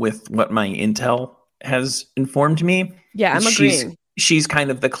jibe with what my intel has informed me. Yeah, I'm agreeing. She's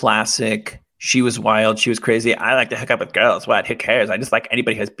kind of the classic. She was wild. She was crazy. I like to hook up with girls. What? Who cares? I just like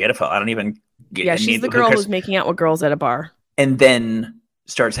anybody who's beautiful. I don't even. She's the girl who's making out with girls at a bar. And then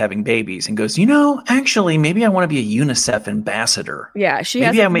starts having babies and goes, actually, maybe I want to be a UNICEF ambassador. Yeah, she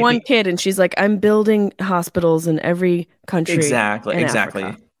has one kid and she's like, I'm building hospitals in every country. Exactly. Think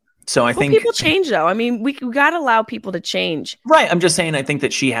So think people change though. I mean, we got to allow people to change. Right. I'm just saying, I think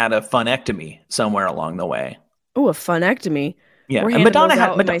that she had a funectomy somewhere along the way. Oh, a funectomy. Yeah, and Madonna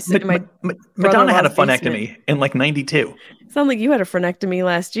had a funectomy in like 92. Sounds like you had a frenectomy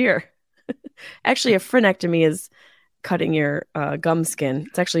last year. Actually, a frenectomy is cutting your gum skin.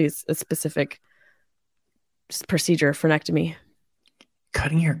 It's actually a specific procedure, frenectomy.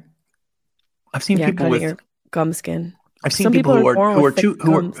 I've seen people with your gum skin. I've seen people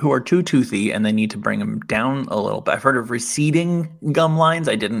who are too toothy and they need to bring them down a little bit. I've heard of receding gum lines.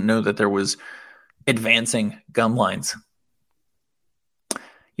 I didn't know that there was advancing gum lines.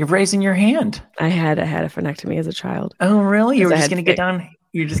 You're raising your hand. I had a frenectomy as a child. Oh, really? You were just going to get down.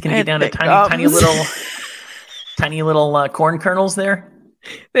 You're just going to get down to tiny little corn kernels there.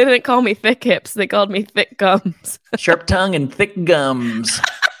 They didn't call me thick hips. They called me thick gums. Sharp tongue and thick gums.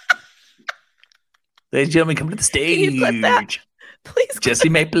 Ladies and gentlemen, come to the stage. Can you clip that? Please.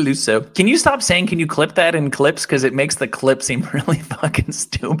 Jessimae Peluso. Can you stop saying, can you clip that in clips? Because it makes the clip seem really fucking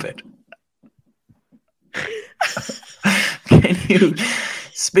stupid. Can you...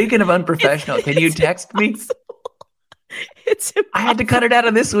 Speaking of unprofessional, can you text me? It's impossible. I had to cut it out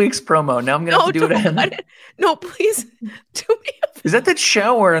of this week's promo. Now I'm going to have to do it again. No, please do me a favor. Is that the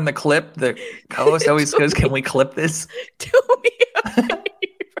show where in the clip the co-host always goes, can we clip this? Do me a favor.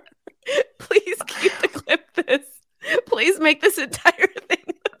 Please keep the clip this. Please make this entire thing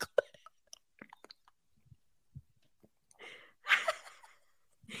the clip.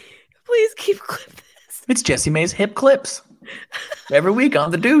 Please keep clip this. It's Jessimae's hip clips. Every week on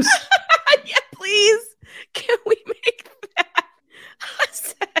the Deuce. Yeah, please. Can we make that a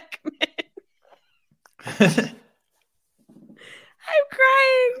segment? I'm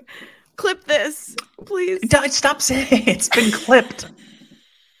crying. Clip this, please. Stop saying it. It's been clipped.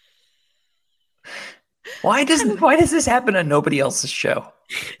 Why does this happen on nobody else's show?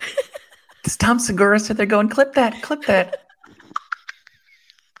 Does Tom Segura sit there going, clip that, clip that?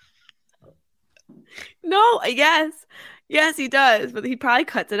 No, Yes, he does, but he probably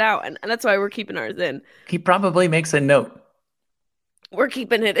cuts it out, and that's why we're keeping ours in. He probably makes a note. We're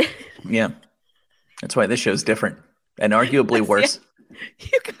keeping it in. Yeah. That's why this show's different and arguably worse. Yeah.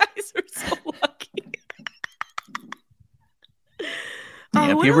 You guys are so lucky.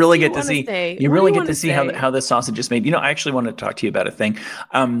 Yeah, you really get to see how the sausage is made. I actually wanted to talk to you about a thing.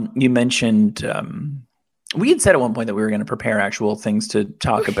 You mentioned we had said at one point that we were going to prepare actual things to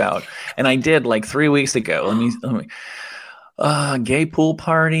talk about, and I did like 3 weeks ago. Let me gay pool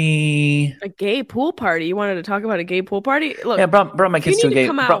party. A gay pool party? You wanted to talk about a gay pool party? Look, yeah, brought my kids to a gay.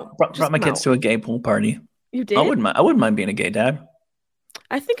 Brought my kids to a gay pool party. You did? I wouldn't mind being a gay dad.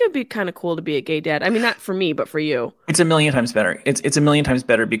 I think it'd be kind of cool to be a gay dad. I mean, not for me, but for you. It's a million times better. It's a million times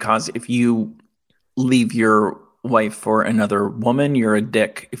better because if you leave your wife for another woman, you're a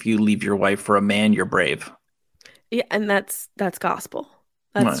dick. If you leave your wife for a man, you're brave. Yeah, and that's gospel.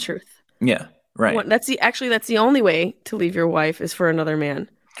 That's truth. Yeah, right. That's the only way to leave your wife is for another man.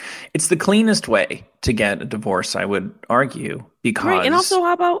 It's the cleanest way to get a divorce, I would argue, because right. And also,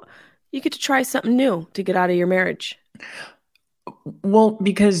 how about you get to try something new to get out of your marriage? Well,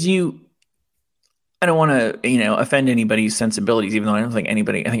 because I don't want to, offend anybody's sensibilities, even though I think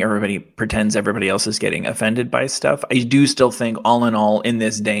everybody pretends everybody else is getting offended by stuff. I do still think, all in all, in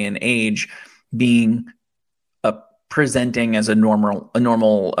this day and age, being presenting as a normal,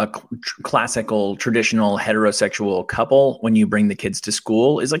 classical, traditional heterosexual couple when you bring the kids to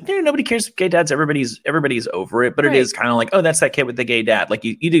school is like, nobody cares if gay dads. Everybody's over it, but It is kind of like, oh, that's that kid with the gay dad. Like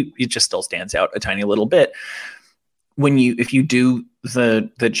it just still stands out a tiny little bit if you do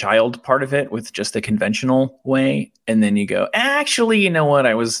the child part of it with just the conventional way, and then you go, actually, you know what?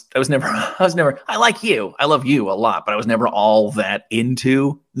 I was never, I like you. I love you a lot, but I was never all that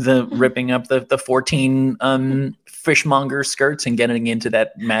into the ripping up the 14 fishmonger skirts and getting into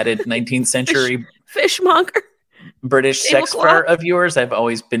that matted 19th century fishmonger British sex fur of yours. I've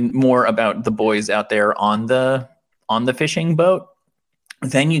always been more about the boys out there on the fishing boat.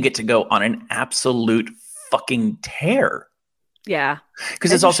 Then you get to go on an absolute fucking tear. Yeah,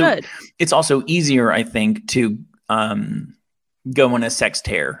 because it's also easier, I think, to go on a sex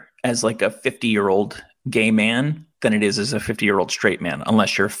tear as like a 50-year-old gay man than it is as a 50-year-old straight man,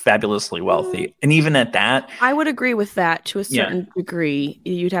 unless you're fabulously wealthy. And even at that, I would agree with that to a certain degree.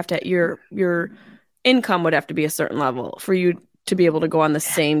 You'd have to your income would have to be a certain level for you to be able to go on the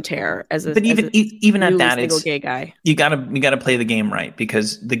same tear as a. But even at that, it's gay guy. You gotta play the game right,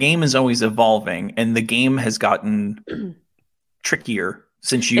 because the game is always evolving, and the game has gotten trickier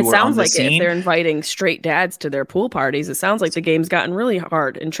since you were on the scene. If they're inviting straight dads to their pool parties, it sounds like the game's gotten really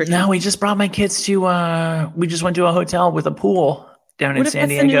hard and tricky. No, we just brought my kids to we just went to a hotel with a pool down in San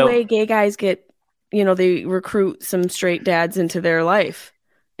Diego. What if that's the new way gay guys get, they recruit some straight dads into their life,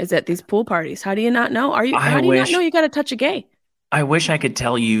 is at these pool parties? How do you not know? How do you not know you got to touch a gay? I wish I could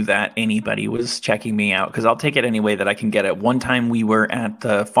tell you that anybody was checking me out, because I'll take it any way that I can get it. One time we were at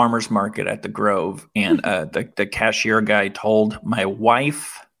the farmer's market at the Grove, and the cashier guy told my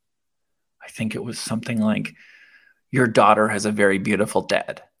wife, I think it was something like, your daughter has a very beautiful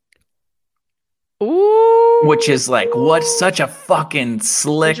dad. Ooh. Which is like, what such a fucking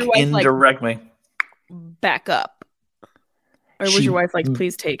slick indirect way. Back up. Or was your wife like,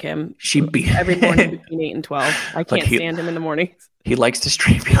 please take him every morning between 8 and 12? I can't stand him in the mornings. He likes to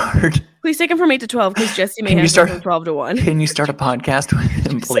StreamYard. Please take him from 8 to 12, because Jessimae has him from 12 to 1. Can you start a podcast with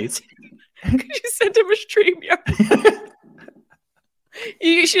him, please? Could you send him a StreamYard?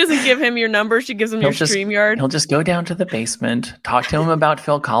 She doesn't give him your number. She gives him your StreamYard. He'll just go down to the basement, talk to him about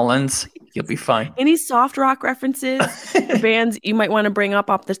Phil Collins. You'll be fine. Any soft rock references, the bands you might want to bring up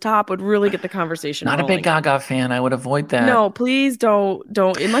off the top would really get the conversation rolling. Not a big Gaga fan. I would avoid that. No, please don't.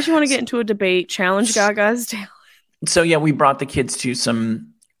 Unless you want to get into a debate, challenge Gaga's talent. So yeah, we brought the kids to it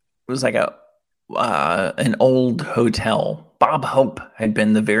was like an old hotel. Bob Hope had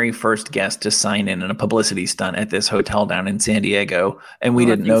been the very first guest to sign in a publicity stunt at this hotel down in San Diego, and we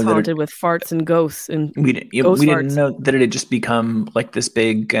didn't know that haunted with farts and ghosts and we didn't know that it had just become like this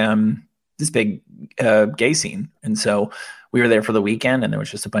big gay scene. And so we were there for the weekend, and there was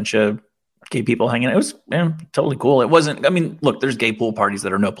just a bunch of gay people hanging out. It was totally cool. It wasn't, look, there's gay pool parties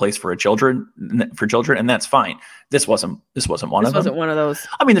that are no place for children, and that's fine. This wasn't one of them. This wasn't one of those.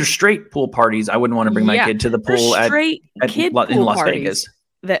 There's straight pool parties. I wouldn't want to bring my kid to the pool in Las Vegas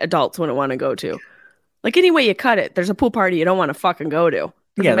that adults wouldn't want to go to. Like, any way you cut it, there's a pool party you don't want to fucking go to.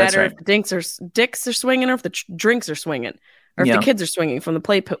 Doesn't matter if the dicks are swinging or if the drinks are swinging, or if the kids are swinging from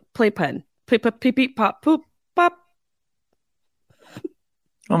the playpen. Peep, peep, pop, poop, pop.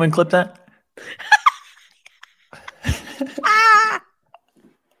 Want me to clip that?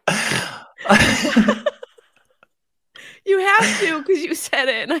 You have to, because you said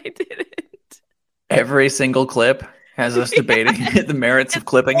it and I didn't. Every single clip has us debating the merits of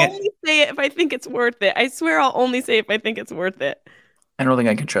clipping it. I'll only say it if I think it's worth it. I swear I'll only say it if I think it's worth it. I don't think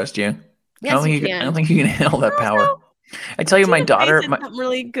I can trust you. Yes, I don't think you can handle that power. I tell you, my daughter... something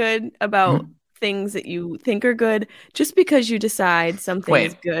really good about things that you think are good, just because you decide something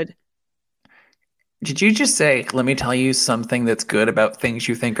is good. Did you just say, let me tell you something that's good about things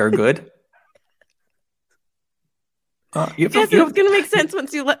you think are good? It's going to make sense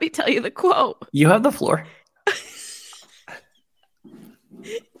once you let me tell you the quote. You have the floor.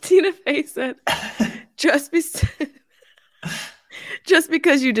 Tina Fey said, just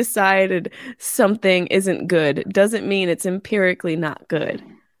because you decided something isn't good doesn't mean it's empirically not good.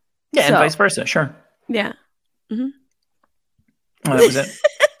 Yeah, and vice versa, sure. Yeah. Mm-hmm. Well, that was it.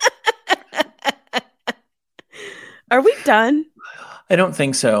 Are we done? I don't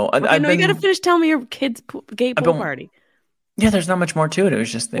think so. You got to finish telling me your kid's gay pool party. Yeah, there's not much more to it. It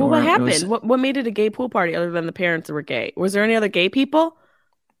was just what happened? What made it a gay pool party other than the parents that were gay? Was there any other gay people?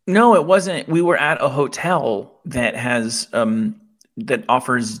 No, it wasn't. We were at a hotel that has that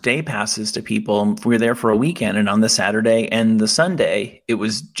offers day passes to people. We were there for a weekend, and on the Saturday and the Sunday, it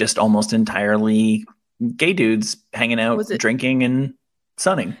was just almost entirely gay dudes hanging out, drinking and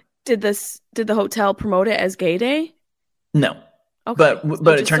sunning. Did the hotel promote it as gay day? No. Okay.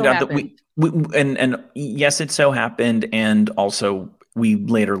 But it turned out that we and yes, it so happened, and also we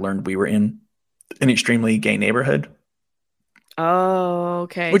later learned we were in an extremely gay neighborhood. Oh,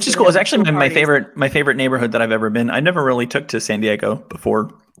 okay. Which is cool. It's actually my favorite neighborhood that I've ever been. I never really took to San Diego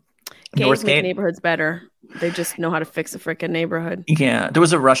before. Gays make neighborhoods better. They just know how to fix a freaking neighborhood. Yeah. There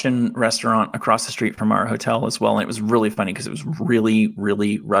was a Russian restaurant across the street from our hotel as well. And it was really funny because it was really,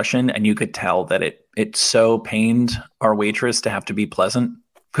 really Russian. And you could tell that it so pained our waitress to have to be pleasant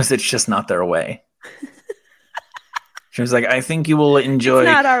because it's just not their way. She was like, I think you will enjoy. It's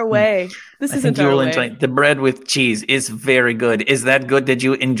not our way. This isn't our way. Enjoy. The bread with cheese is very good. Is that good? Did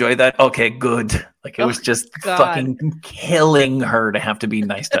you enjoy that? Okay, good. Like it was just fucking killing her to have to be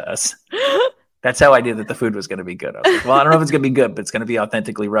nice to us. That's how I knew that the food was going to be good. I was like, well, I don't know if it's going to be good, but it's going to be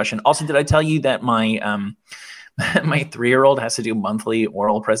authentically Russian. Also, did I tell you that my my 3-year-old has to do monthly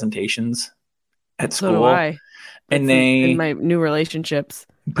oral presentations at school? So do I. And in my new relationships.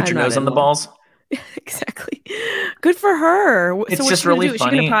 Put your nose on the balls. Exactly. Good for her. It's so just really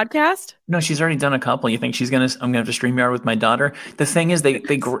funny. Is she gonna podcast? No, she's already done a couple. You think I'm gonna have to StreamYard with my daughter? The thing is, they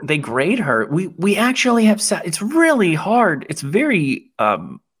grade her. We actually have it's really hard. It's very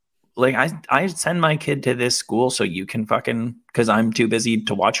like I send my kid to this school so you can fucking, because I'm too busy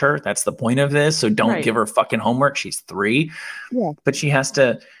to watch her. That's the point of this. So don't give her fucking homework. She's 3. Yeah. But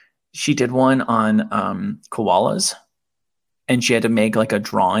she did one on koalas. And she had to make like a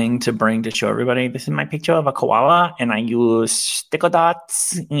drawing to bring to show everybody. This is my picture of a koala, and I use sticker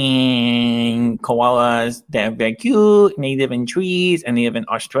dots and koalas that are very cute. And they live in trees, and they live in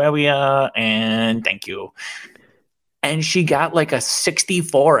Australia. And thank you. And she got like a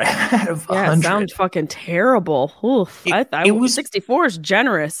 64 out of 100. Yeah, it sounds fucking terrible. Oof. It was 64 is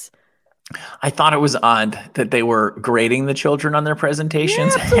generous. I thought it was odd that they were grading the children on their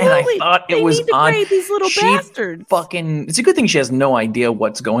presentations. Yeah, and I thought it was odd. Grade these little bastards. It's a good thing she has no idea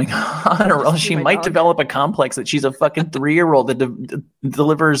what's going on, or else she might develop a complex that she's a fucking 3-year-old that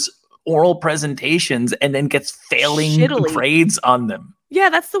delivers oral presentations and then gets failing grades on them. Yeah,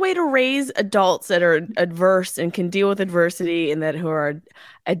 that's the way to raise adults that are adverse and can deal with adversity and who are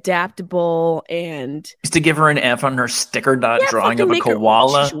adaptable, and is to give her an F on her sticker dot drawing of a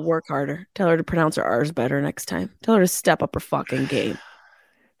koala. She should work harder. Tell her to pronounce her R's better next time. Tell her to step up her fucking game.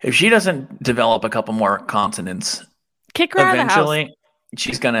 If she doesn't develop a couple more consonants, kick her out of the house.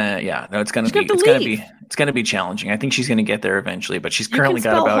 She's gonna, it's gonna be challenging. I think she's gonna get there eventually, but she's currently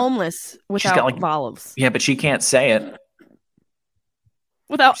got about homeless without olives. Yeah, but she can't say it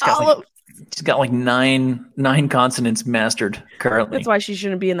without olives. She's got like nine consonants mastered currently. That's why she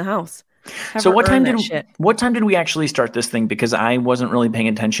shouldn't be in the house. So what time did we actually start this thing? Because I wasn't really paying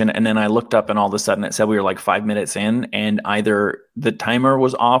attention, and then I looked up, and all of a sudden it said we were like 5 minutes in, and either the timer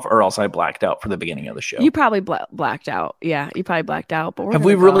was off or else I blacked out for the beginning of the show. You probably blacked out. Yeah, you probably blacked out. But have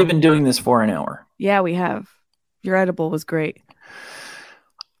we really been doing this for an hour? Yeah, we have. Your edible was great.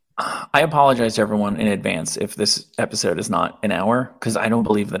 I apologize to everyone in advance if this episode is not an hour, because I don't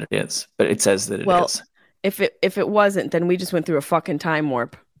believe that it is, but it says that it is. If it wasn't, then we just went through a fucking time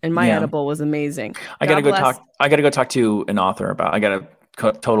warp. And my edible was amazing. I gotta go talk to an author about. I gotta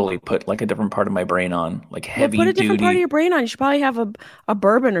totally put like a different part of my brain on, like heavy duty. Put a different part of your brain on. You should probably have a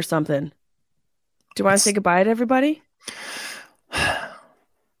bourbon or something. Do you want to say goodbye to everybody?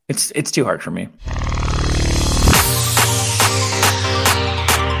 It's too hard for me.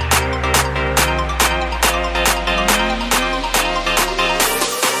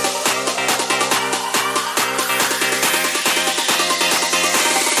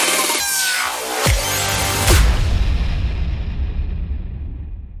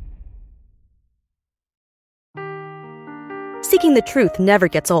 Seeking the truth never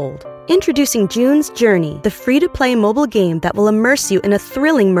gets old. Introducing June's Journey, the free-to-play mobile game that will immerse you in a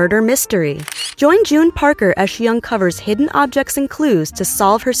thrilling murder mystery. Join June Parker as she uncovers hidden objects and clues to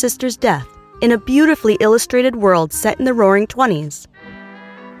solve her sister's death in a beautifully illustrated world set in the Roaring '20s.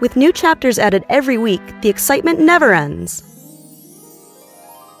 With new chapters added every week, the excitement never ends.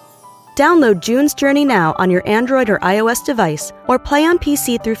 Download June's Journey now on your Android or iOS device, or play on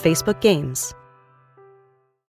PC through Facebook Games.